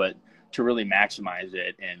size, but to really maximize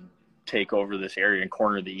it and take over this area and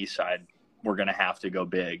corner the east side, we're going to have to go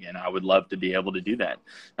big. And I would love to be able to do that.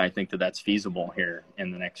 I think that that's feasible here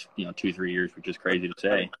in the next, 2-3 years, which is crazy to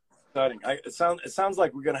say. Exciting. It sounds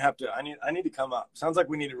like we're gonna have to. I need to come up. Sounds like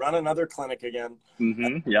we need to run another clinic again.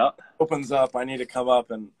 Mm-hmm. Yeah. Opens up. I need to come up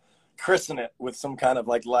and christen it with some kind of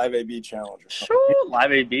like live AB challenge or something. Sure.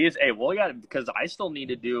 Live ABs. Hey, well, we got it because I still need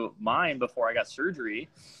to do mine before I got surgery.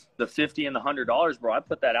 The $50 and the $100, bro. I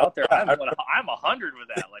put that out there. I'm 100 with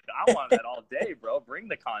that. Like I want that all day, bro. Bring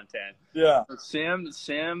the content. Yeah.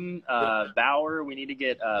 Sim, Bauer. We need to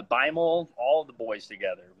get Bimel, all the boys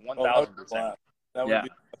together. 1,000%. That would be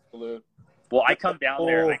absolute. Well, I come down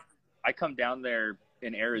there. I come down there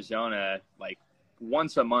in Arizona like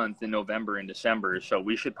once a month in November and December. So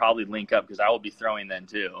we should probably link up because I will be throwing then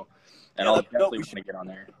too. And I'll definitely want to get on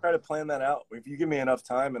there. Try to plan that out. If you give me enough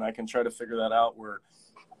time and I can try to figure that out where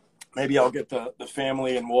maybe I'll get the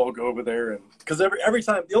family and we'll all go over there. And because every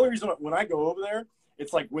time, the only reason when I go over there,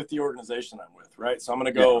 it's like with the organization I'm with, right? So I'm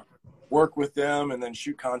going to go work with them and then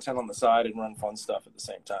shoot content on the side and run fun stuff at the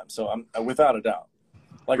same time. So I'm without a doubt.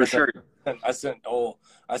 Like for sure. I sent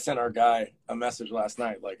our guy a message last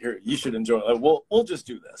night. Like, here, you should enjoy it. Like, we'll just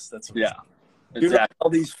do this. That's what exactly. Do all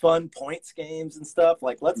these fun points games and stuff.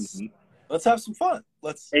 Like, let's have some fun.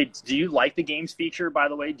 Hey, do you like the games feature? By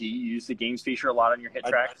the way, do you use the games feature a lot on your hit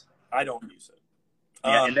tracks? I don't use it.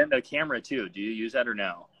 Yeah, and then the camera too. Do you use that or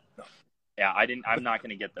no? No. Yeah, I'm not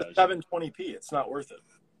going to get those. 720p. It's not worth it.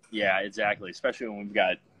 Yeah, exactly. Especially when we've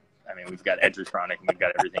got Edgertronic and we've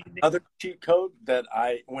got everything. Another cheat code that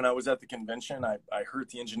when I was at the convention, I hurt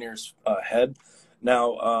the engineer's head.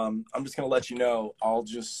 Now, I'm just going to let you know, I'll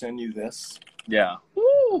just send you this. Yeah.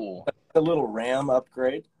 Ooh. A little RAM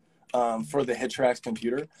upgrade for the HitTrax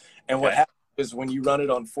computer. And what happened is when you run it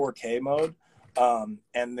on 4K mode,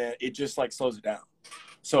 and then it just like slows it down.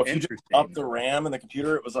 So if you just up the RAM in the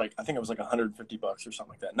computer, it was like, I think it was like $150 or something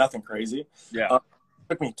like that. Nothing crazy. Yeah. It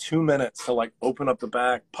took me 2 minutes to like open up the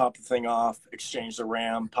back, pop the thing off, exchange the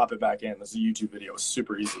RAM, pop it back in. This is a YouTube video. It was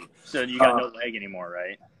super easy. So you got no lag anymore,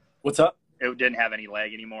 right? What's up? It didn't have any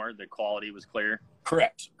lag anymore. The quality was clear.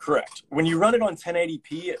 Correct. When you run it on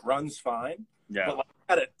 1080p, it runs fine. Yeah. But like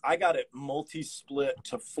I got it multi-split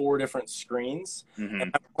to 4 different screens. Mm-hmm.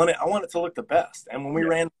 And I want it to look the best. And when we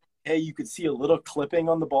ran, hey, you could see a little clipping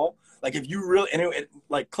on the ball. Like if you really, and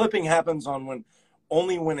like clipping happens on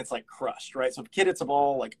only when it's like crushed, right? So if a kid hits a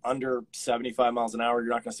ball like under 75 miles an hour, you're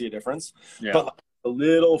not going to see a difference. Yeah. But like a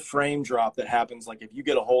little frame drop that happens, like if you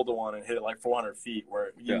get a hold of one and hit it like 400 feet,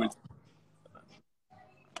 where you would.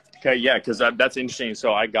 Okay, yeah, because that's interesting.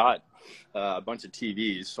 So I got a bunch of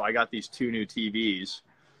TVs. So I got these 2 new TVs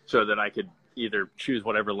so that I could either choose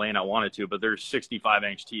whatever lane I wanted to, but there's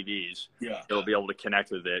 65-inch TVs. Yeah. It'll be able to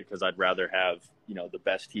connect with it because I'd rather have, the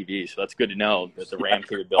best TV. So that's good to know that the RAM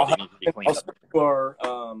capability needs to be cleaned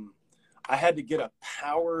up. I had to get a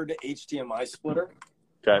powered HDMI splitter.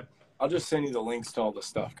 Okay. I'll just send you the links to all the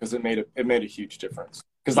stuff because it made a huge difference.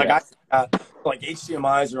 Because like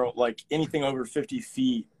HDMIs are like anything over 50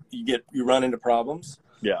 feet, you run into problems.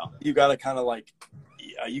 Yeah. You got to kind of like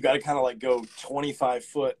go 25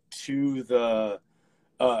 foot to the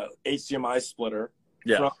HDMI splitter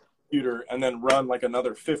from the computer and then run like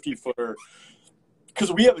another 50 footer.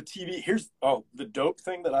 Because we have a TV. The dope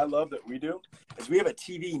thing that I love that we do is we have a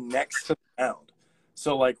TV next to the mound.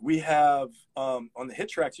 So like we have on the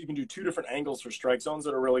HitTrax, you can do 2 different angles for strike zones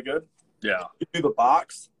that are really good. Yeah. You do the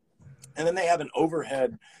box, and then they have an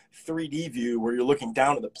overhead 3D view where you're looking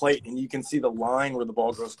down at the plate and you can see the line where the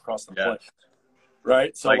ball goes across the plate.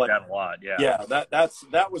 Right. So like that a lot. Yeah. Yeah.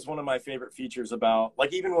 That was one of my favorite features about,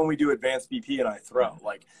 like, even when we do advanced BP and I throw,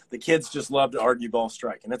 like the kids just love to argue ball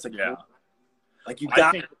strike. And it's like, like you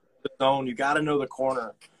got to the zone, you got to know the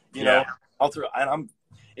corner, you know, I'll throw, and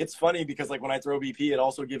it's funny because like when I throw BP, it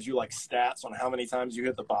also gives you like stats on how many times you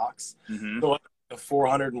hit the box. Mm-hmm. So the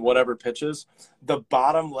 400 and whatever pitches, the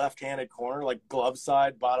bottom left-handed corner, like glove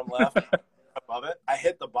side, bottom left above it. I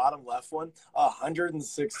hit the bottom left one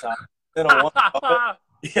 106 times. Then a one above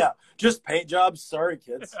it. Yeah. Just paint jobs. Sorry,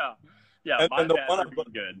 kids. Yeah. And the one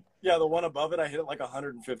above, good. Yeah. The one above it, I hit it like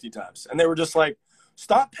 150 times. And they were just like,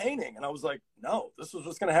 stop painting. And I was like, no, this is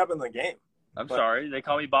what's going to happen in the game. I'm sorry. They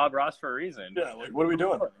call me Bob Ross for a reason. Yeah, like, what are we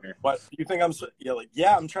doing? What you think I'm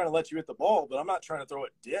I'm trying to let you hit the ball, but I'm not trying to throw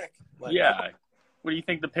it dick. Like, what do you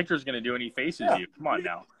think the pitcher's going to do when he faces you? Come on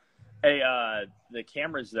now. Hey, the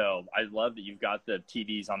cameras, though, I love that you've got the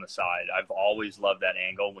TVs on the side. I've always loved that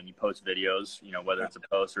angle when you post videos, whether it's a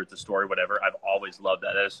post or it's a story, whatever. I've always loved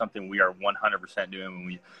that. That is something we are 100% doing when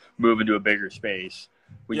we move into a bigger space.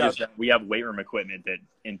 We have weight room equipment that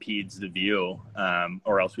impedes the view,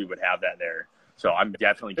 or else we would have that there. So I'm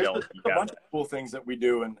definitely jealous. There's a bunch of cool things that we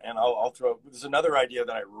do, and I'll throw. There's another idea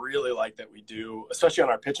that I really like that we do, especially on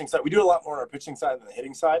our pitching side. We do a lot more on our pitching side than the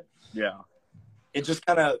hitting side. Yeah. It just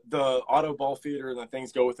kind of, the auto ball feeder and the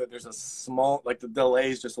things go with it. There's a small, like the delay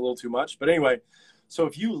is just a little too much. But anyway, so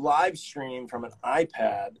if you live stream from an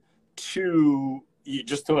iPad you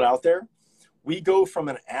just throw it out there, we go from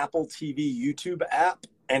an Apple TV YouTube app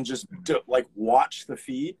and just watch the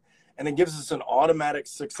feed, and it gives us an automatic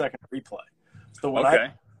 6-second replay. So when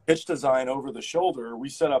I pitch design over the shoulder, we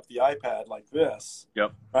set up the iPad like this,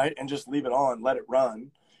 right, and just leave it on, let it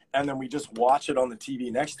run, and then we just watch it on the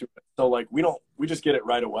TV next to it. So like we just get it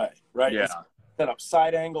right away, right? Yeah. Set up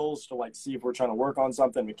side angles to like see if we're trying to work on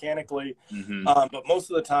something mechanically. Mm-hmm. But most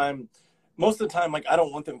of the time, like I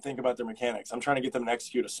don't want them to think about their mechanics. I'm trying to get them to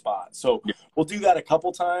execute a spot. So we'll do that a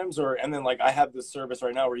couple times, and then like I have this service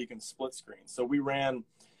right now where you can split screen. So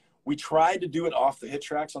we tried to do it off the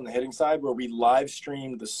HitTrax on the hitting side, where we live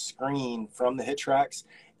streamed the screen from the HitTrax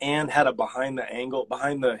and had a behind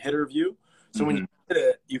the hitter view. So when you hit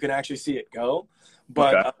it, you can actually see it go,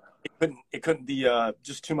 but it couldn't be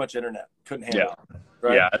just too much internet. Couldn't handle it.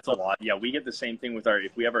 Right? Yeah, that's a lot. Yeah, we get the same thing with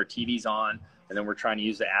if we have our TVs on and then we're trying to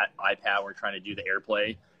use the iPad, we're trying to do the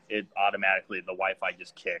AirPlay, it automatically, the Wi-Fi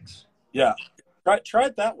just kicks. Yeah. Try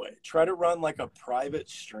it that way. Try to run like a private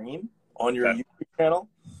stream on your YouTube channel.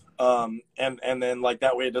 And then like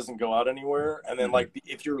that way it doesn't go out anywhere. And then like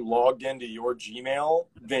if you're logged into your Gmail,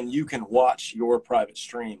 then you can watch your private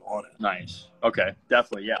stream on it. Nice. Okay.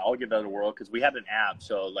 Definitely. Yeah. I'll give that a whirl because we had an app.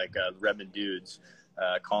 So like Redmond Dudes,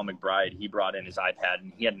 Colin McBride, he brought in his iPad,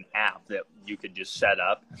 and he had an app that you could just set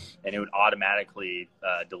up, and it would automatically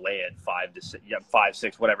delay it 5,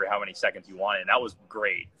 6, whatever, how many seconds you wanted. And that was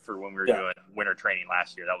great for when we were doing winter training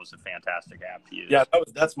last year. That was a fantastic app to use. Yeah,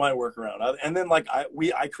 that's my workaround. And then like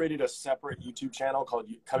I created a separate YouTube channel called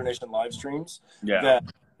Cutter Nation Live Streams. Yeah. That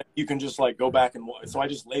you can just like go back and watch. So I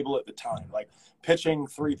just label it the time, like pitching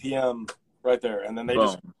 3 p.m. right there, and then they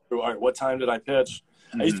just go, all right, what time did I pitch?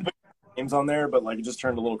 I used to put names on there, but like it just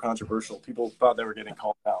turned a little controversial. People thought they were getting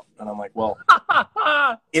called out, and I'm like, well,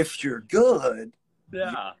 if you're good,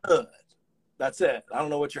 you're good. That's it. I don't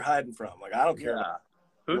know what you're hiding from. Like I don't care. Yeah.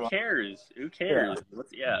 Who cares? Who cares?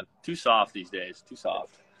 Yeah. Too soft these days. Too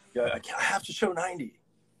soft. Yeah, I have to show 90.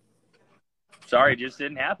 Sorry, it just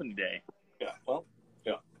didn't happen today. Yeah. Well.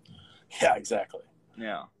 Yeah. Yeah. Exactly.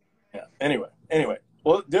 Yeah. Yeah. Anyway.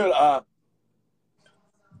 Well, dude.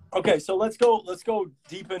 Okay, so let's go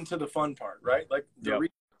deep into the fun part, right? Like the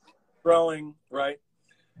throwing, right?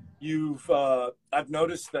 I've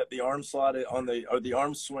noticed that the arm slot the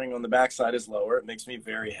arm swing on the backside is lower. It makes me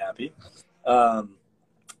very happy.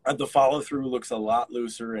 The follow through looks a lot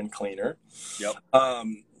looser and cleaner. Yep.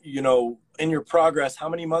 In your progress, how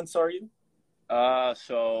many months are you?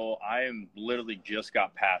 So I am literally just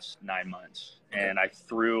got past 9 months, and I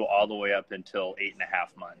threw all the way up until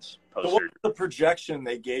 8.5 months post-surgery. So what was the projection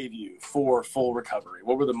they gave you for full recovery?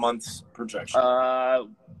 What were the months projection?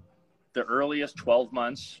 The earliest 12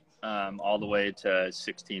 months, all the way to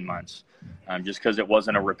 16 months, just because it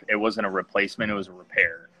wasn't a replacement, it was a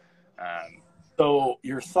repair. So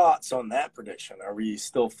your thoughts on that prediction? Are we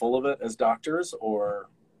still full of it as doctors, or?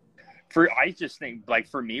 I just think, like,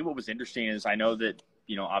 for me, what was interesting is I know that,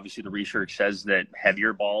 obviously the research says that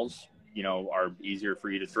heavier balls, are easier for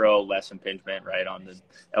you to throw, less impingement, right, on the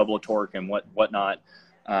elbow torque and whatnot.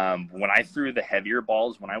 When I threw the heavier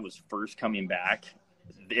balls, when I was first coming back,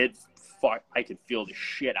 I could feel the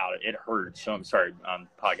shit out of it. It hurt. So I'm sorry on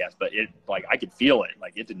podcast, but I could feel it.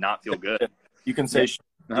 Like, it did not feel good. You can say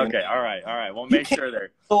okay. All right. Well, make sure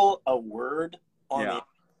there. A word on the,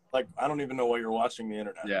 like, I don't even know why you're watching the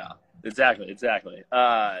internet. Yeah. Exactly.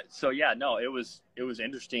 So yeah, no, it was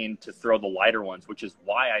interesting to throw the lighter ones, which is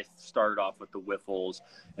why I started off with the wiffles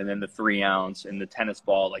and then the 3 ounce and the tennis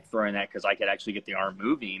ball, like throwing that, because I could actually get the arm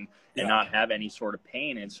moving and not have any sort of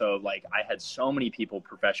pain. And so, like, I had so many people,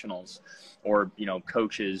 professionals or,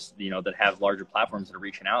 coaches, that have larger platforms that are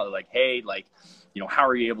reaching out. They're like, hey, like, how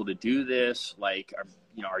are you able to do this? Like,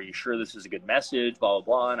 are you sure this is a good message? Blah, blah,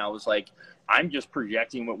 blah. And I was like, I'm just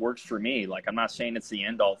projecting what works for me. Like, I'm not saying it's the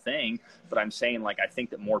end all thing, but I'm saying, like, I think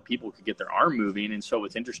that more people could get their arm moving. And so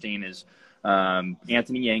what's interesting is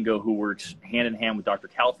Anthony Yango, who works hand in hand with Dr.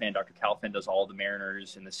 Calfan. Dr. Calfan does all the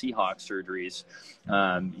Mariners and the Seahawks surgeries.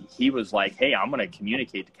 He was like, hey, I'm going to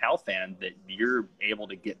communicate to Calfan that you're able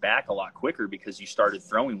to get back a lot quicker because you started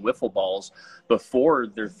throwing wiffle balls before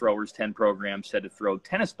their Throwers 10 program said to throw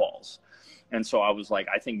tennis balls. And so I was like,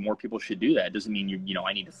 I think more people should do that. It doesn't mean,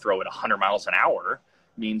 I need to throw it 100 miles an hour.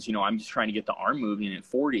 It means, I'm just trying to get the arm moving at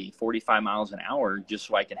 40, 45 miles an hour just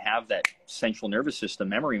so I can have that central nervous system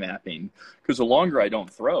memory mapping. Because the longer I don't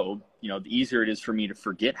throw, the easier it is for me to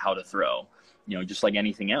forget how to throw, just like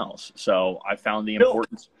anything else. So I found the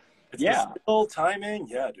importance. It's skill, timing.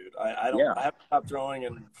 Yeah, dude. I haven't stopped throwing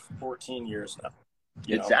in 14 years now.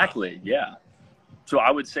 Exactly. Yeah. So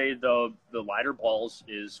I would say the lighter balls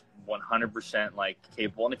is 100% like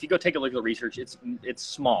capable. And if you go take a look at the research, it's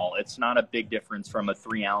small. It's not a big difference from a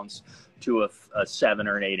 3 ounce to a 7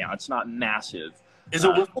 or an 8 ounce. It's not massive. Is a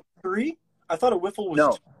wiffle 3? I thought a wiffle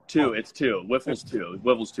was 2. It's 2. Wiffle's 2.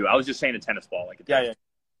 Wiffle's 2. I was just saying a tennis ball. Like I got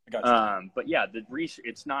you. But yeah, the research,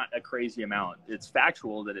 it's not a crazy amount. It's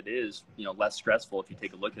factual that it is, less stressful if you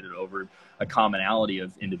take a look at it over a commonality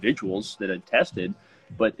of individuals that had tested.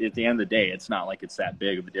 But at the end of the day, it's not like it's that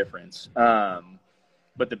big of a difference.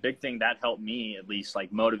 But the big thing that helped me at least,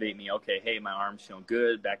 like, motivate me, okay, hey, my arm's feeling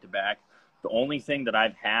good, back to back. The only thing that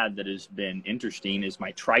I've had that has been interesting is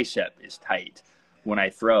my tricep is tight when I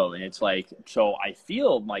throw. And it's like, so I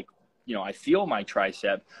feel like, I feel my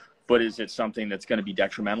tricep, but is it something that's going to be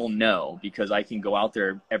detrimental? No, because I can go out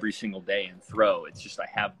there every single day and throw. It's just I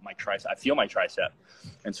have my tricep. I feel my tricep.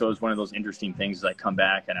 And so it's one of those interesting things as I come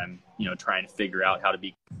back and I'm, trying to figure out how to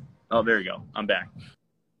be – oh, there you go. I'm back.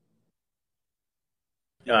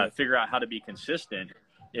 Figure out how to be consistent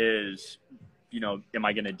is, am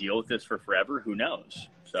I going to deal with this for forever? Who knows?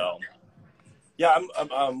 So, yeah,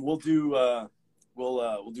 we'll do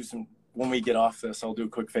some, when we get off this, I'll do a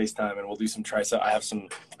quick FaceTime and we'll do some tricep. I have some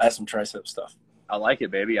tricep stuff. I like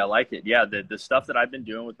it, baby. I like it. Yeah, the stuff that I've been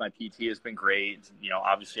doing with my PT has been great. You know,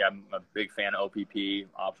 obviously I'm a big fan of OPP,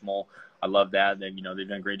 Optimal. I love that. They've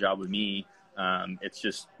done a great job with me. It's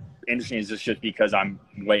just interesting. Is this just because I'm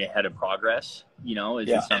way ahead of progress? You know, is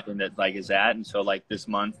it something that like is that? And so like this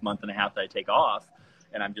month and a half that I take off,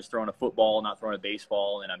 and I'm just throwing a football, not throwing a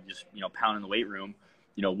baseball, and I'm just, you know, pounding the weight room.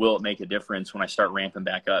 You know, will it make a difference when I start ramping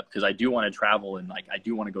back up? Because I do want to travel, and like I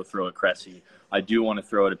do want to go throw at Cressy. I do want to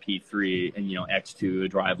throw at a P3 and, you know, X2, a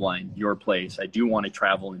Driveline, your place. I do want to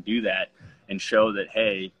travel and do that and show that,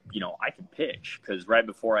 hey, you know, I can pitch. Because right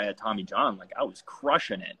before I had Tommy John, like I was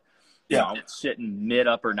crushing it. You know, sitting mid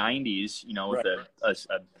upper 90s, you know, with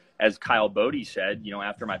as Kyle Bodie said, you know,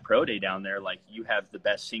 after my pro day down there, like you have the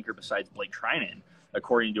best sinker besides Blake Trinan,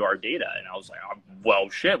 according to our data. And I was like, oh, well,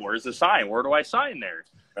 shit, where's the sign? Where do I sign there?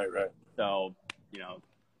 Right. So, you know,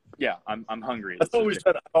 yeah, I'm hungry. That's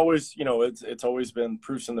always, you know, it's always been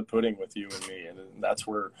proofs in the pudding with you and me. And that's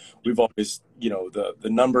where we've always, you know, the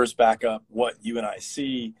numbers back up what you and I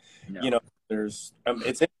see. You know, there's,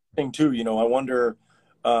 it's interesting too, you know, I wonder,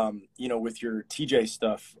 you know, with your TJ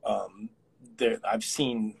stuff, I've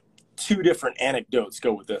seen two different anecdotes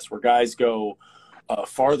go with this, where guys go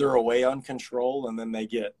farther away on control, and then they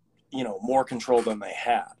get, you know, more control than they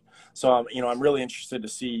had. So, you know, I'm really interested to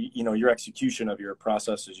see, you know, your execution of your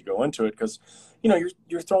process as you go into it, because, you know,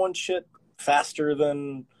 you're throwing shit faster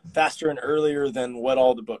and earlier than what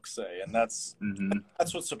all the books say, and that's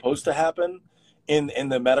what's supposed to happen in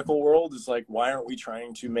the medical world. Is like, why aren't we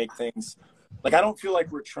trying to make things like, I don't feel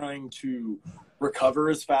like we're trying to recover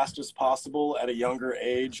as fast as possible at a younger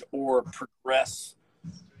age, or progress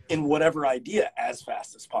in whatever idea as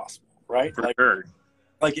fast as possible, right? For sure.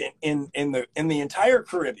 Like in the entire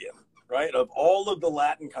Caribbean, right, of all of the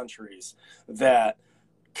Latin countries that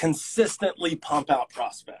consistently pump out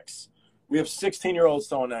prospects, we have 16-year-olds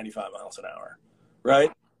throwing 95 miles an hour,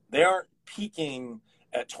 right? They aren't peaking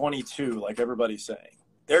at 22 like everybody's saying.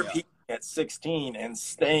 They're peaking at 16 and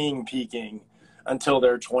staying peaking until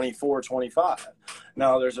they're 24, 25.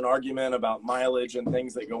 Now, there's an argument about mileage and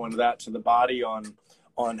things that go into that to the body on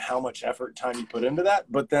how much effort and time you put into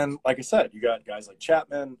that. But then, like I said, you got guys like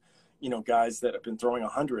Chapman, you know, guys that have been throwing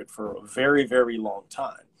 100 for a very, very long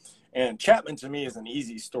time. And Chapman, to me, is an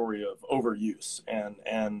easy story of overuse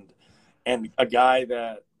and a guy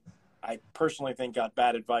that I personally think got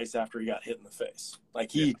bad advice after he got hit in the face.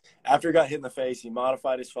 Like after he got hit in the face, he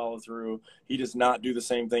modified his follow through. He does not do the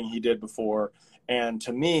same thing he did before. And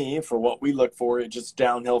to me, for what we look for, it just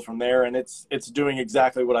downhill from there. And it's doing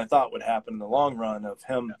exactly what I thought would happen in the long run, of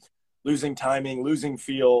him losing timing, losing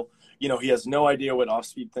feel. You know, he has no idea what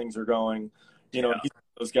off-speed things are going. You know, he's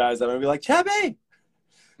those guys that I'm going to be like, Chappie,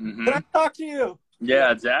 can I talk to you?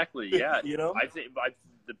 Yeah, exactly. Yeah. You know, I think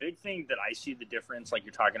the big thing that I see the difference, like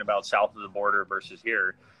you're talking about south of the border versus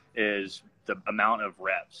here, is the amount of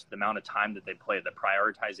reps, the amount of time that they play, the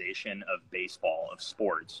prioritization of baseball, of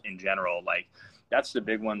sports in general. Like, that's the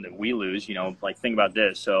big one that we lose. You know, like, think about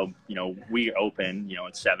this. So, you know, we open, you know,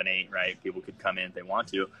 at 7, 8, right? People could come in if they want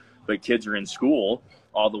to, but kids are in school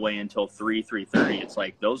all the way until 3:30. It's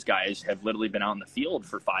like those guys have literally been out in the field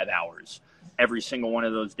for 5 hours every single one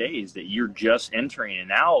of those days that you're just entering. And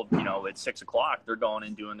now, you know, at 6 o'clock, they're going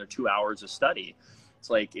and doing their 2 hours of study. It's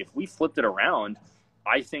like, if we flipped it around,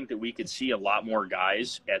 I think that we could see a lot more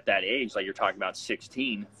guys at that age, like you're talking about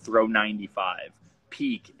 16, throw 95,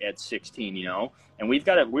 peak at 16, you know? And we've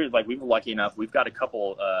lucky enough, we've got a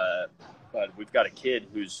couple, we've got a kid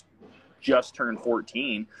who's just turned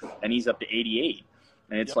 14 and he's up to 88.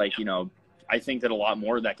 And it's like, you know, I think that a lot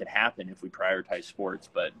more of that could happen if we prioritize sports,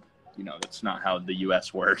 but you know, that's not how the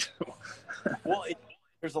U.S. works. Well,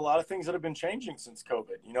 there's a lot of things that have been changing since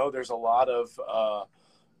COVID. You know, there's a lot of,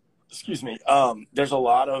 there's a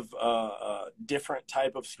lot of different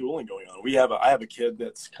type of schooling going on. I have a kid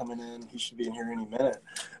that's coming in. He should be in here any minute.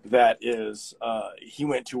 That is, he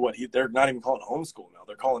went to they're not even calling homeschool now.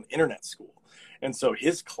 They're calling internet school. And so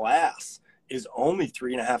his class is only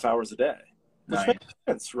 3.5 hours a day. Which makes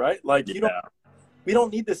sense, right? Like, we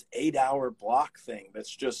don't need this 8-hour block thing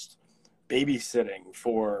that's just babysitting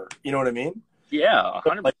for, you know what I mean? Yeah,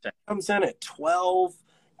 100%. Like, comes in at 12,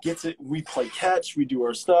 gets it, we play catch, we do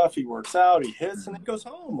our stuff, he works out, he hits, and then goes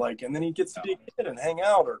home. Like, and then he gets to be a kid and hang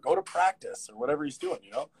out or go to practice or whatever he's doing,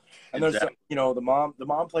 you know? And there's, you know, the mom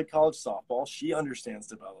played college softball. She understands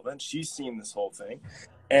development. She's seen this whole thing.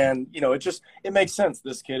 And, you know, it makes sense.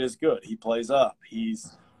 This kid is good. He plays up.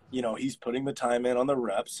 He's putting the time in on the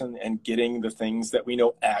reps and getting the things that we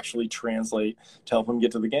know actually translate to help him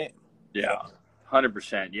get to the game. Yeah,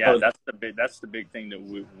 100%. Yeah, that's the big thing that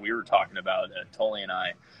we were talking about, Tully and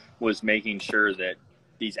I, was making sure that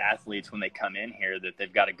these athletes when they come in here that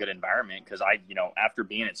they've got a good environment. Because after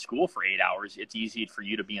being at school for 8 hours, it's easy for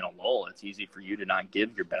you to be in a lull. It's easy for you to not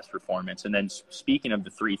give your best performance. And then speaking of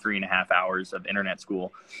the 3.5 hours of internet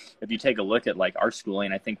school, if you take a look at like our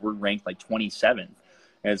schooling, I think we're ranked like 27th.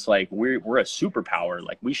 And it's like we're a superpower.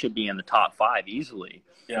 Like we should be in the top 5 easily.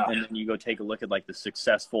 Yeah. And then you go take a look at like the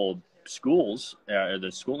successful schools,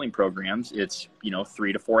 the schooling programs. It's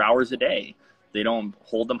 3 to 4 hours a day. They don't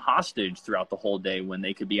hold them hostage throughout the whole day when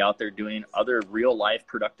they could be out there doing other real life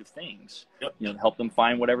productive things. Yep. Help them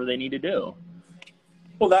find whatever they need to do.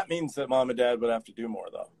 Well, that means that mom and dad would have to do more,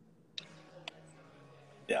 though.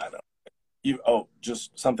 Yeah, I know.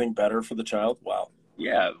 Just something better for the child? Wow.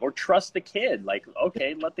 Yeah, or trust the kid. Like,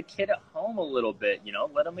 okay, let the kid at home a little bit,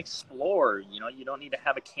 let them explore. You don't need to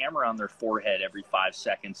have a camera on their forehead every 5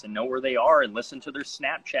 seconds and know where they are and listen to their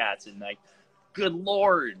Snapchats and like, good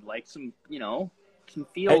Lord, like some, some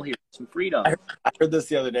feel here, some freedom. I heard this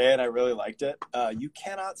the other day and I really liked it. You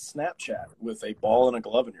cannot Snapchat with a ball and a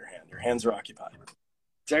glove in your hand. Your hands are occupied.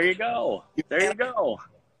 There you go. There you go.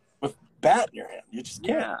 With bat in your hand, you just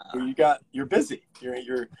can't. Yeah. You're busy.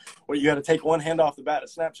 You got to take one hand off the bat at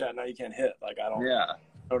Snapchat. Now you can't hit. Like I don't. Yeah.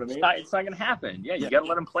 Know what I mean? It's not gonna happen. Yeah, you got to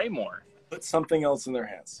let them play more. Put something else in their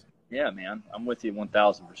hands. Yeah, man, I'm with you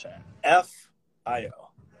 1,000%. FIO.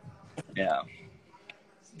 Yeah.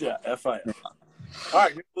 Yeah, FIO. All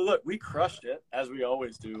right, look, we crushed it, as we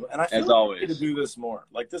always do. And I feel we need to do this more.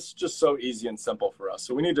 Like, this is just so easy and simple for us.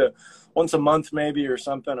 So we need to, once a month maybe or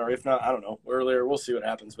something, or if not, I don't know, earlier, we'll see what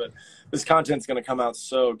happens. But this content's going to come out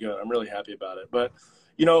so good. I'm really happy about it. But,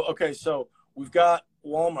 okay, so we've got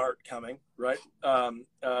Walmart coming, right? And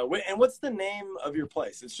what's the name of your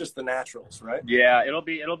place? It's just the Naturals, right? Yeah, it'll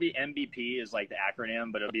be MVP is like the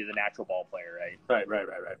acronym, but it'll be the natural ball player, right? Right.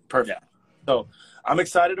 Perfect. Yeah. So I'm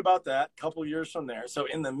excited about that. A couple years from there. So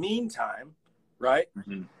in the meantime, right,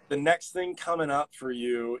 the next thing coming up for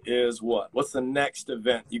you is what? What's the next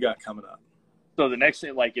event you got coming up? So the next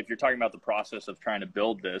thing, like if you're talking about the process of trying to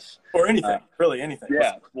build this. Or anything, really anything.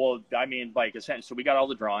 Yeah. Well, I mean, like essentially, so we got all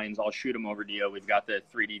the drawings. I'll shoot them over to you. We've got the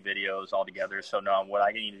 3D videos all together. So now what I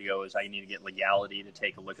need to go is I need to get legality to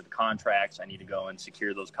take a look at the contracts. I need to go and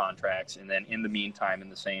secure those contracts. And then in the meantime, in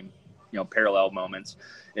the same parallel moments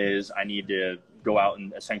is I need to go out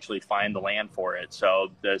and essentially find the land for it.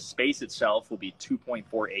 So the space itself will be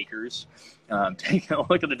 2.4 acres. Taking a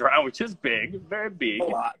look at the drawing, which is big, very big. A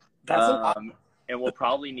lot. That's a lot. And we'll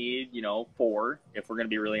probably need, 4, if we're going to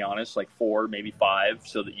be really honest, like 4, maybe 5,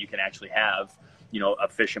 so that you can actually have,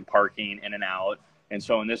 efficient parking in and out. And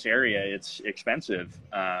so in this area, it's expensive,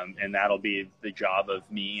 and that'll be the job of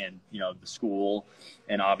me and, the school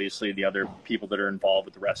and obviously the other people that are involved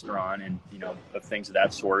with the restaurant and, of things of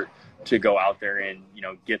that sort to go out there and,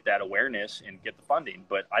 get that awareness and get the funding.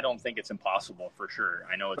 But I don't think it's impossible for sure.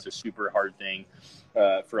 I know it's a super hard thing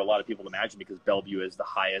for a lot of people to imagine because Bellevue is the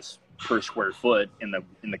highest per square foot in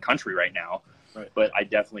the country right now. Right. But I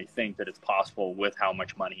definitely think that it's possible with how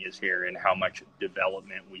much money is here and how much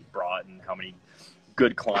development we've brought and how many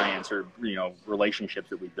good clients or relationships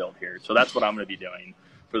that we build here. So that's what I'm going to be doing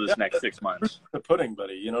for this next 6 months. The pudding,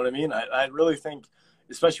 buddy. You know what I mean? I really think,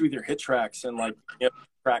 especially with your hit tracks and like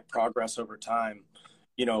track progress over time,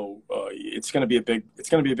 it's going to be a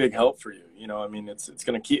big help for you. I mean, it's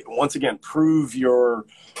going to keep once again prove your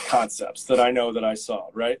concepts that I know that I saw,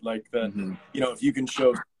 right? Like that, if you can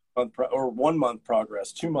show 1 month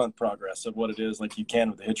progress, 2 month progress of what it is, like you can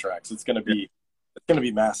with the hit tracks, it's going to be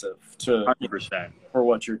massive to 100% for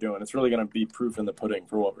what you're doing. It's really going to be proof in the pudding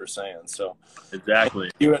for what we're saying. So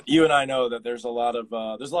exactly, you and I know that there's a lot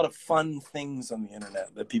of fun things on the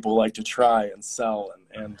internet that people like to try and sell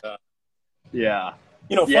and yeah.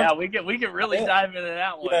 We can really dive into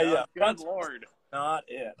that one. Yeah. Good Lord. Not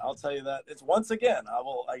it. I'll tell you that. It's once again,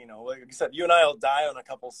 like I said, you and I will die on a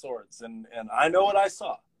couple swords and I know what I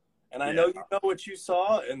saw and I know you know what you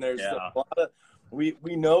saw. And there's a lot of, we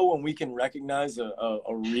know when we can recognize a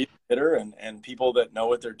real hitter and people that know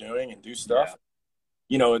what they're doing and do stuff.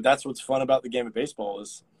 That's what's fun about the game of baseball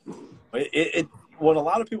is what a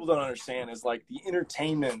lot of people don't understand is like the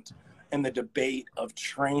entertainment and the debate of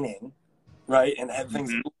training, right? And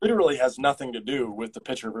things literally has nothing to do with the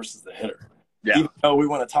pitcher versus the hitter. Yeah. Even though we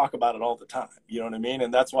want to talk about it all the time. You know what I mean?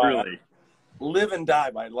 And that's why I live and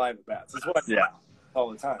die by live at bats. That's what I say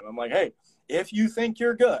all the time. I'm like, hey, if you think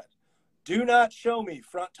you're good, do not show me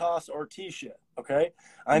front toss or tee shit, okay?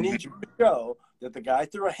 I need you to show that the guy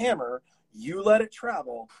threw a hammer, you let it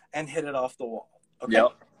travel, and hit it off the wall, okay?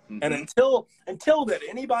 Yep. And until that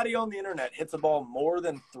anybody on the internet hits a ball more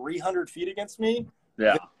than 300 feet against me,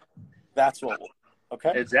 that's what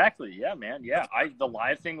Okay. Exactly. Yeah, man. Yeah. The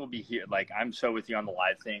live thing will be here. Like, I'm so with you on the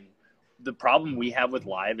live thing. The problem we have with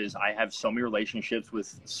live is I have so many relationships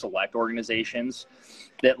with select organizations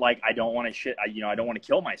that, like, I don't want to I don't want to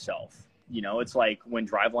kill myself. It's like when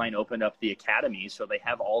Driveline opened up the academy, so they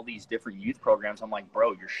have all these different youth programs. I'm like,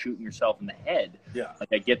 bro, you're shooting yourself in the head. Yeah. Like,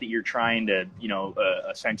 I get that you're trying to,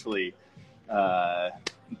 essentially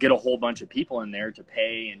get a whole bunch of people in there to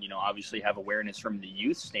pay and, obviously have awareness from the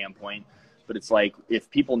youth standpoint. But it's like, if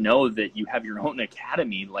people know that you have your own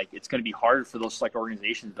academy, like, it's going to be hard for those select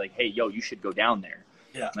organizations to be like, hey, yo, you should go down there.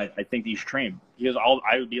 Yeah. I think you should train, because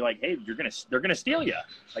I would be like, hey, they're gonna steal you.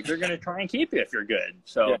 Like, they're gonna try and keep you if you're good.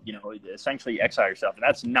 So, essentially exile yourself. And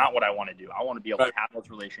that's not what I want to do. I want to be able to have those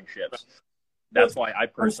relationships. That's why I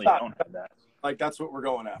personally don't have that. Like, that's what we're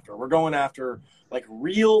going after. We're going after, like,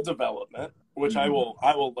 real development, which I will,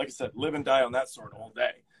 like I said, live and die on that sword all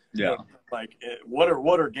day. Yeah.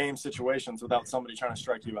 What are game situations without somebody trying to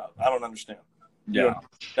strike you out? I don't understand. Yeah.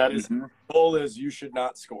 That is, the goal is you should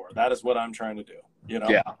not score. That is what I'm trying to do.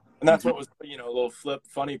 Yeah. And that's what was, a little flip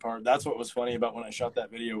funny part. That's what was funny about when I shot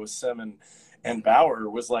that video with Sim and Bauer,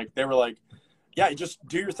 was like, they were like, yeah, you just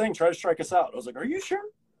do your thing. Try to strike us out. I was like, are you sure?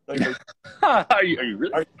 Like, are you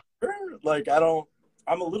really? Are you sure? Like,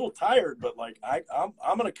 I'm a little tired, but like, I'm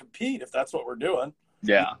going to compete if that's what we're doing.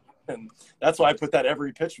 Yeah. And that's why I put that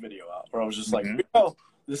every pitch video out, where I was just like,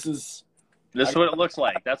 this is what it looks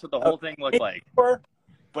like. That's what the whole thing looks like.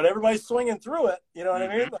 But everybody's swinging through it. You know what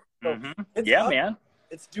I mean? So man.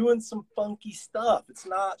 It's doing some funky stuff. It's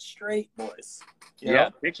not straight, boys. You Yeah,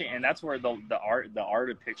 know? pitching, and that's where the art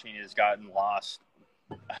of pitching has gotten lost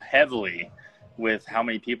heavily with how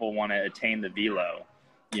many people want to attain the velo.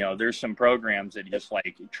 There's some programs that just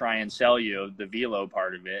like try and sell you the velo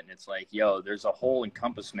part of it, and it's like, there's a whole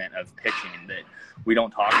encompassment of pitching that we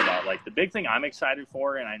don't talk about. Like, the big thing I'm excited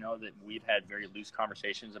for, and I know that we've had very loose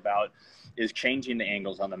conversations about, is changing the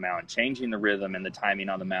angles on the mound, changing the rhythm and the timing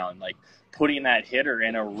on the mound, like putting that hitter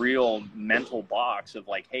in a real mental box of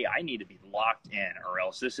like, hey, I need to be locked in, or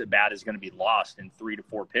else this at bat is going to be lost in 3 to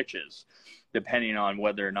 4 pitches, depending on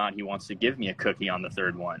whether or not he wants to give me a cookie on the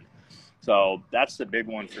third one. So that's the big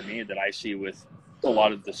one for me that I see with a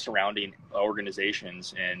lot of the surrounding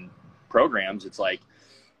organizations and programs. It's like,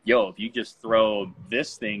 if you just throw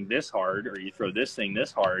this thing this hard, or you throw this thing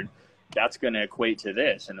this hard, that's going to equate to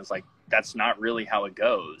this. And it's like, that's not really how it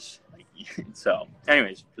goes. So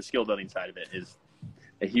anyways, the skill building side of it is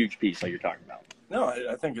a huge piece like you're talking about. No,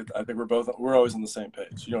 I think we're always on the same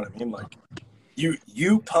page. You know what I mean? Like,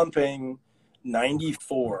 you pumping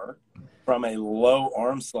 94 from a low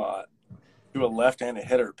arm slot to a left-handed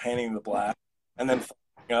hitter, painting the black, and then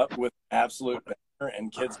following up with absolute banger,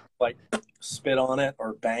 and kids like spit on it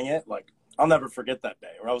or bang it. Like, I'll never forget that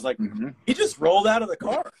day where I was like, he just rolled out of the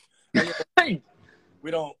car. Like,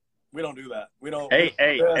 we don't do that. We don't.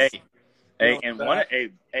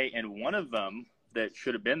 And one of them that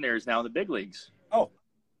should have been there is now in the big leagues. Oh,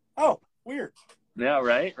 weird. Yeah,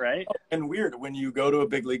 right. And weird, when you go to a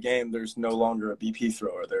big league game, there's no longer a BP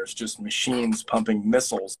thrower. There's just machines pumping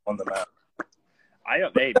missiles on the mound.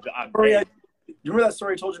 You remember that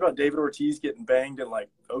story I told you about David Ortiz getting banged in like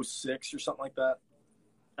 06 or something like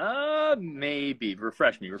that? Maybe.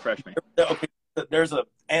 Refresh me. Okay, there's an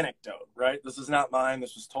anecdote, right? This is not mine.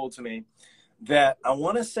 This was told to me, that I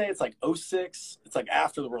want to say it's like 06. It's like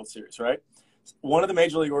after the World Series, right? One of the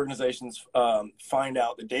major league organizations find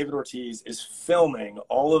out that David Ortiz is filming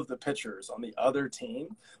all of the pitchers on the other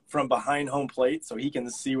team from behind home plate, so he can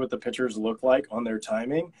see what the pitchers look like on their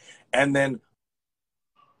timing. And then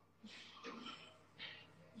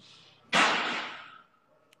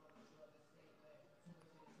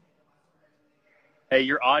hey,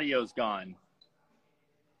 your audio's gone.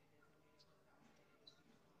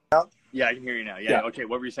 Yeah, I can hear you now. Yeah. Okay,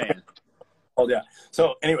 what were you saying? Oh, yeah.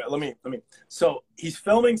 So anyway, let me. So he's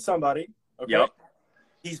filming somebody. Okay. Yep.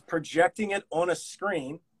 He's projecting it on a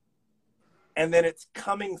screen, and then it's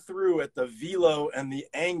coming through at the velo and the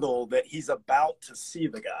angle that he's about to see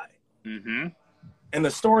the guy. Mm-hmm. And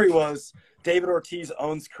the story was David Ortiz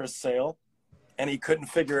owns Chris Sale, and he couldn't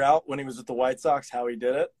figure out when he was at the White Sox how he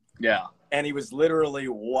did it. Yeah. And he was literally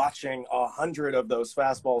watching 100 of those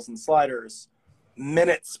fastballs and sliders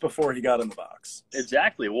minutes before he got in the box.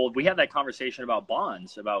 Exactly. Well, we had that conversation about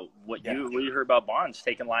Bonds, about what you heard about Bonds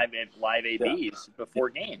taking live ABs before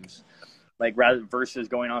games, like rather versus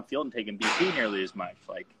going on field and taking BP nearly as much.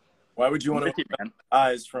 Like, why would you want to get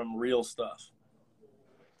eyes from real stuff?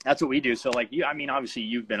 That's what we do. So, like, obviously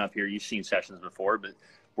you've been up here, you've seen sessions before, but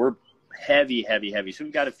we're heavy. So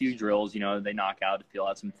we've got a few drills, they knock out to feel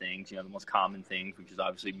out some things, the most common things, which is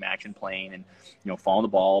obviously match and playing and, following the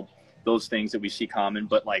ball, those things that we see common.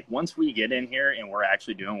 But like once we get in here and we're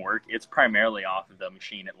actually doing work, it's primarily off of the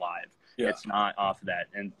machine at live. Yeah. It's not off of that.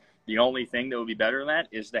 And the only thing that would be better than that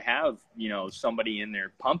is to have, you know, somebody in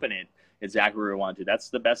there pumping it exactly where we want to. That's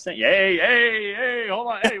the best thing. Hey, hold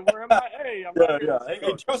on. Hey, where am I? Hey, I'm right here.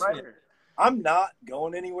 Hey, trust me, I'm not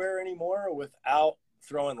going anywhere anymore without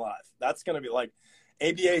throwing live. That's going to be like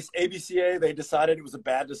ABCA. They decided it was a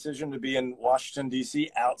bad decision to be in Washington, D.C.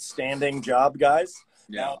 Outstanding job, guys.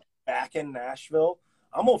 Yeah. Now, back in Nashville,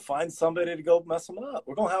 I'm going to find somebody to go mess them up.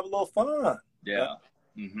 We're going to have a little fun. Yeah.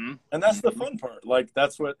 Mm-hmm. And that's the fun part. Like,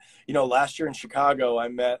 that's what, you know, last year in Chicago, I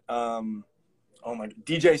met, DJ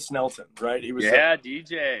Snelton, right? He was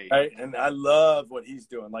DJ. Right? And I love what he's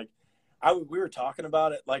doing. Like, we were talking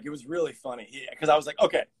about it. Like, it was really funny. Because I was like,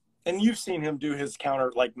 okay. And you've seen him do his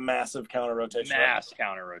massive counter rotation.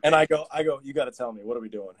 Counter rotation. And I go, you got to tell me, what are we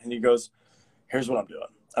doing? And he goes, here's what I'm doing.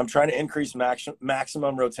 I'm trying to increase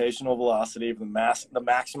maximum rotational velocity of the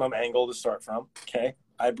maximum angle to start from. Okay.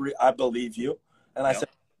 I believe you. And I said,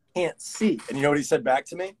 I can't see. And you know what he said back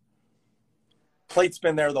to me? Plate's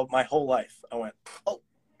been there my whole life. I went, oh,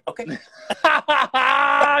 okay.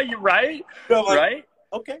 You're right. So like, right?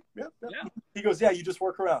 Okay. Yeah. He goes, yeah, you just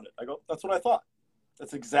work around it. I go, that's what I thought.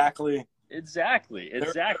 That's exactly.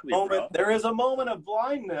 Bro. There is a moment of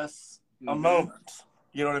blindness, a moment.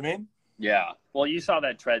 You know what I mean? Yeah. Well, you saw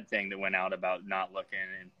that tread thing that went out about not looking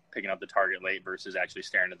and picking up the target late versus actually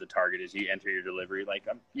staring at the target as you enter your delivery. Like,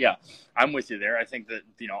 I'm with you there. I think that,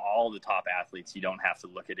 you know, all the top athletes, you don't have to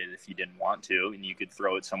look at it if you didn't want to, and you could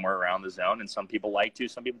throw it somewhere around the zone, and some people like to,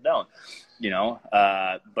 some people don't, you know.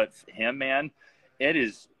 But him, man,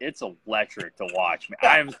 it's electric to watch, man.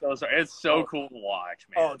 I am so sorry. It's so cool to watch,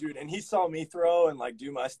 man. Oh, dude. And he saw me throw and like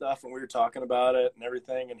do my stuff, and we were talking about it and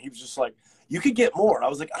everything. And he was just like, you could get more. I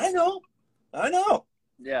was like, I know.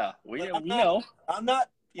 Yeah. We know. I'm not,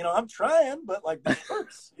 you know, I'm trying, but like this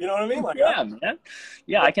hurts. You know what I mean? Like, man.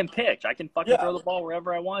 Yeah. I can pitch. I can fucking throw the ball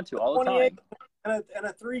wherever I want to all the time. And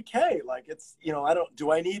a 3K. Like, it's, you know,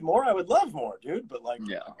 do I need more? I would love more, dude. But like,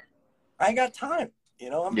 I ain't got time,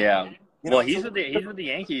 you know? He's with the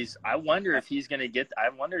Yankees. I wonder if he's gonna be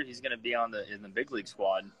in the big league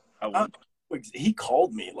squad. He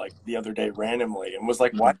called me like the other day randomly and was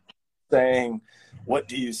like, "Why?" Saying, "What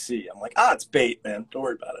do you see?" I'm like, "It's bait, man. Don't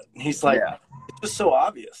worry about it." And he's like, "It's just so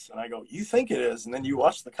obvious." And I go, "You think it is?" And then you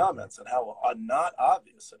watch the comments and how not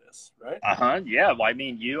obvious it is, right? Yeah. Well, I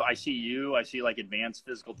mean, I see like advanced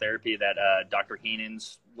physical therapy, that Dr.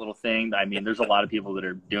 Heenan's little thing. I mean, there's a lot of people that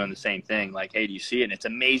are doing the same thing. Like, hey, do you see it? And it's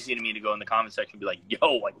amazing to me to go in the comment section and be like,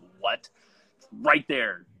 yo, like, what? Right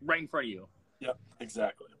there, right in front of you. Yep,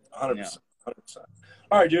 exactly. 100%. 100%.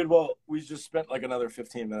 All right, dude. Well, we just spent like another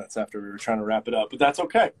 15 minutes after we were trying to wrap it up, but that's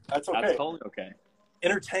okay. That's totally okay.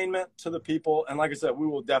 Entertainment to the people. And like I said, we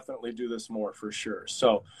will definitely do this more for sure.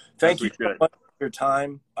 So thank you so much for your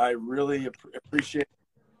time. I really appreciate,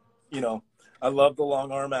 you know, I love the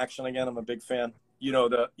long arm action. Again, I'm a big fan. I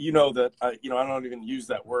don't even use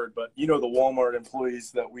that word, but the Walmart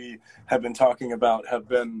employees that we have been talking about have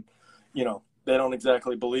been, you know, they don't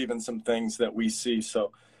exactly believe in some things that we see.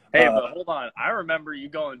 So, hey, but hold on. I remember you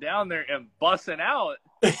going down there and busting out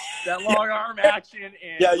that long arm action.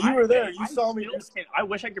 And you were there. You saw me. I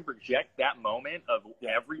wish I could project that moment of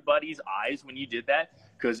everybody's eyes when you did that,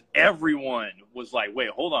 because everyone was like, wait,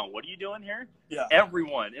 hold on. What are you doing here? Yeah.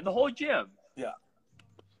 Everyone in the whole gym. Yeah.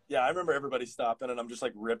 Yeah, I remember everybody stopping, and I'm just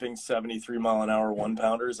like ripping 73-mile-an-hour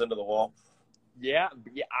 1-pounders into the wall. Yeah,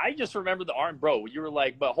 I just remember the arm, bro. You were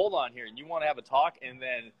like, but hold on here, and you want to have a talk, and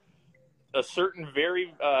then a certain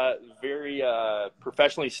very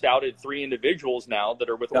professionally stouted 3 individuals now that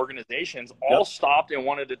are with organizations all stopped and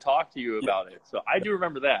wanted to talk to you about it. So I do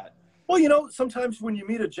remember that. Well, you know, sometimes when you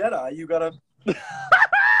meet a Jedi, you gotta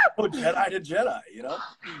go Jedi to Jedi, you know?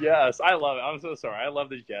 Yes, I love it. I'm so sorry. I love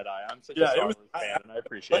the Jedi. I'm such a Star Wars fan, and I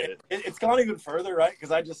appreciate it. It's gone even further, right?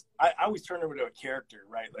 Because I always turn him into a character,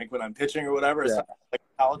 right? Like when I'm pitching or whatever, it's like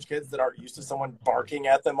college kids that aren't used to someone barking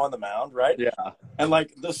at them on the mound, right? Yeah. And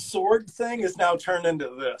like the sword thing is now turned into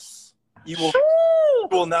this. You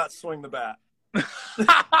will not swing the bat.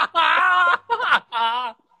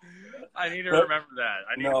 I need to remember that.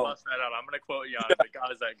 I need to bust that out. I'm going to quote you on it, but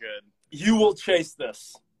God, is that good? You will chase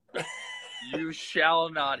this. You shall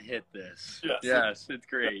not hit this. Yes, it's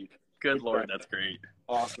great. Good Lord, that's great.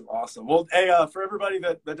 Awesome. Well, hey, for everybody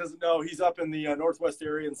that doesn't know, he's up in the Northwest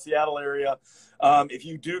area, in Seattle area. If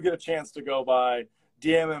you do get a chance to go by,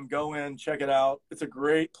 DM him, go in, check it out. It's a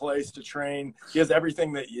great place to train. He has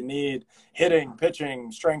everything that you need: hitting,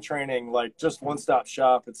 pitching, strength training, like just one-stop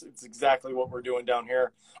shop. It's exactly what we're doing down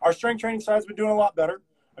here. Our strength training side's been doing a lot better.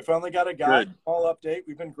 I finally got a guy. Good. Small update.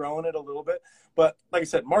 We've been growing it a little bit, but like I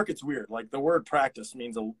said, market's weird. Like the word practice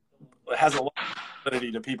means it has a lot of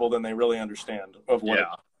validity to people than they really understand of what.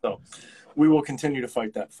 Yeah. So we will continue to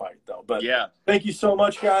fight that fight, though. But Yeah. thank you so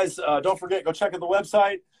much, guys. Don't forget, go check out the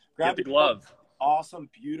website. Get the glove. Awesome,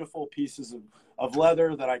 beautiful pieces of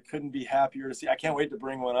leather that I couldn't be happier to see. I can't wait to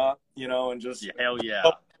bring one up, and just Hell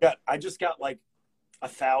yeah. I just got like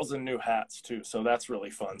 1,000 new hats too, so that's really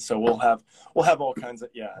fun. So we'll have all kinds of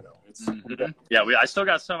I know it's I still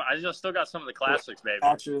got some of the classics, baby.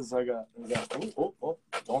 patches. I got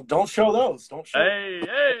don't show those. Don't show. Hey.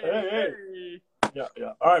 Yeah.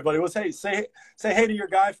 All right, buddy. Well, say hey to your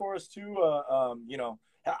guy for us too.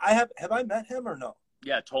 Have I met him or no?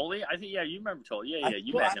 Yeah, Tully. I think you remember Tully. Yeah,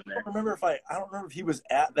 you met him there. I don't remember if he was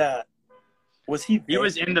at that. Was he? He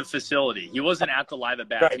was in the facility. He wasn't at the live at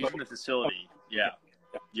bat. He was in the facility. Yeah.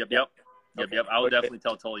 Yep. I will definitely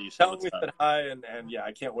tell Tully you said Tell him we said hi, and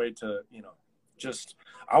I can't wait to just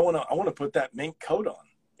I want to put that mink coat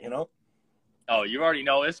on. Oh, you already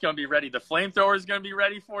know it's going to be ready. The flamethrower is going to be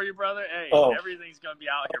ready for you, brother. Hey, everything's going to be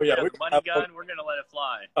out here. We have the money gun. We're going to let it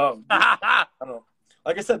fly. Oh, I don't know.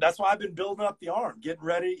 Like I said, that's why I've been building up the arm, getting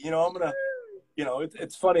ready. I'm going to,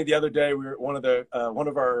 it's funny. The other day, we were one of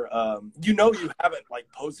our, you haven't like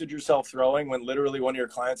posted yourself throwing when literally one of your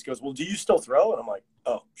clients goes, well, do you still throw? And I'm like,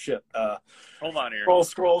 oh shit. Hold on here.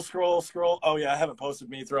 Scroll. Oh yeah. I haven't posted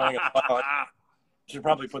me throwing. Should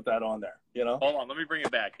probably put that on there, Hold on. Let me bring it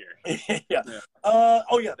back here. Yeah.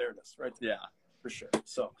 Oh yeah. There it is. Right there. Yeah. For sure.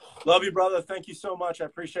 So love you, brother. Thank you so much. I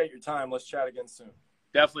appreciate your time. Let's chat again soon.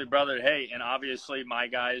 Definitely, brother. Hey, and obviously, my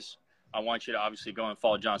guys, I want you to obviously go and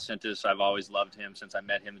follow John Sintas. I've always loved him since I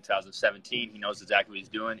met him in 2017. He knows exactly what he's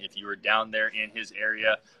doing. If you were down there in his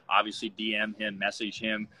area, obviously DM him, message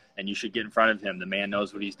him, and you should get in front of him. The man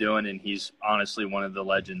knows what he's doing, and he's honestly one of the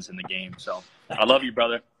legends in the game. So I love you,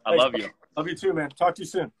 brother. I love you. Love you too, man. Talk to you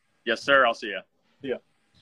soon. Yes, sir. I'll see you. Yeah.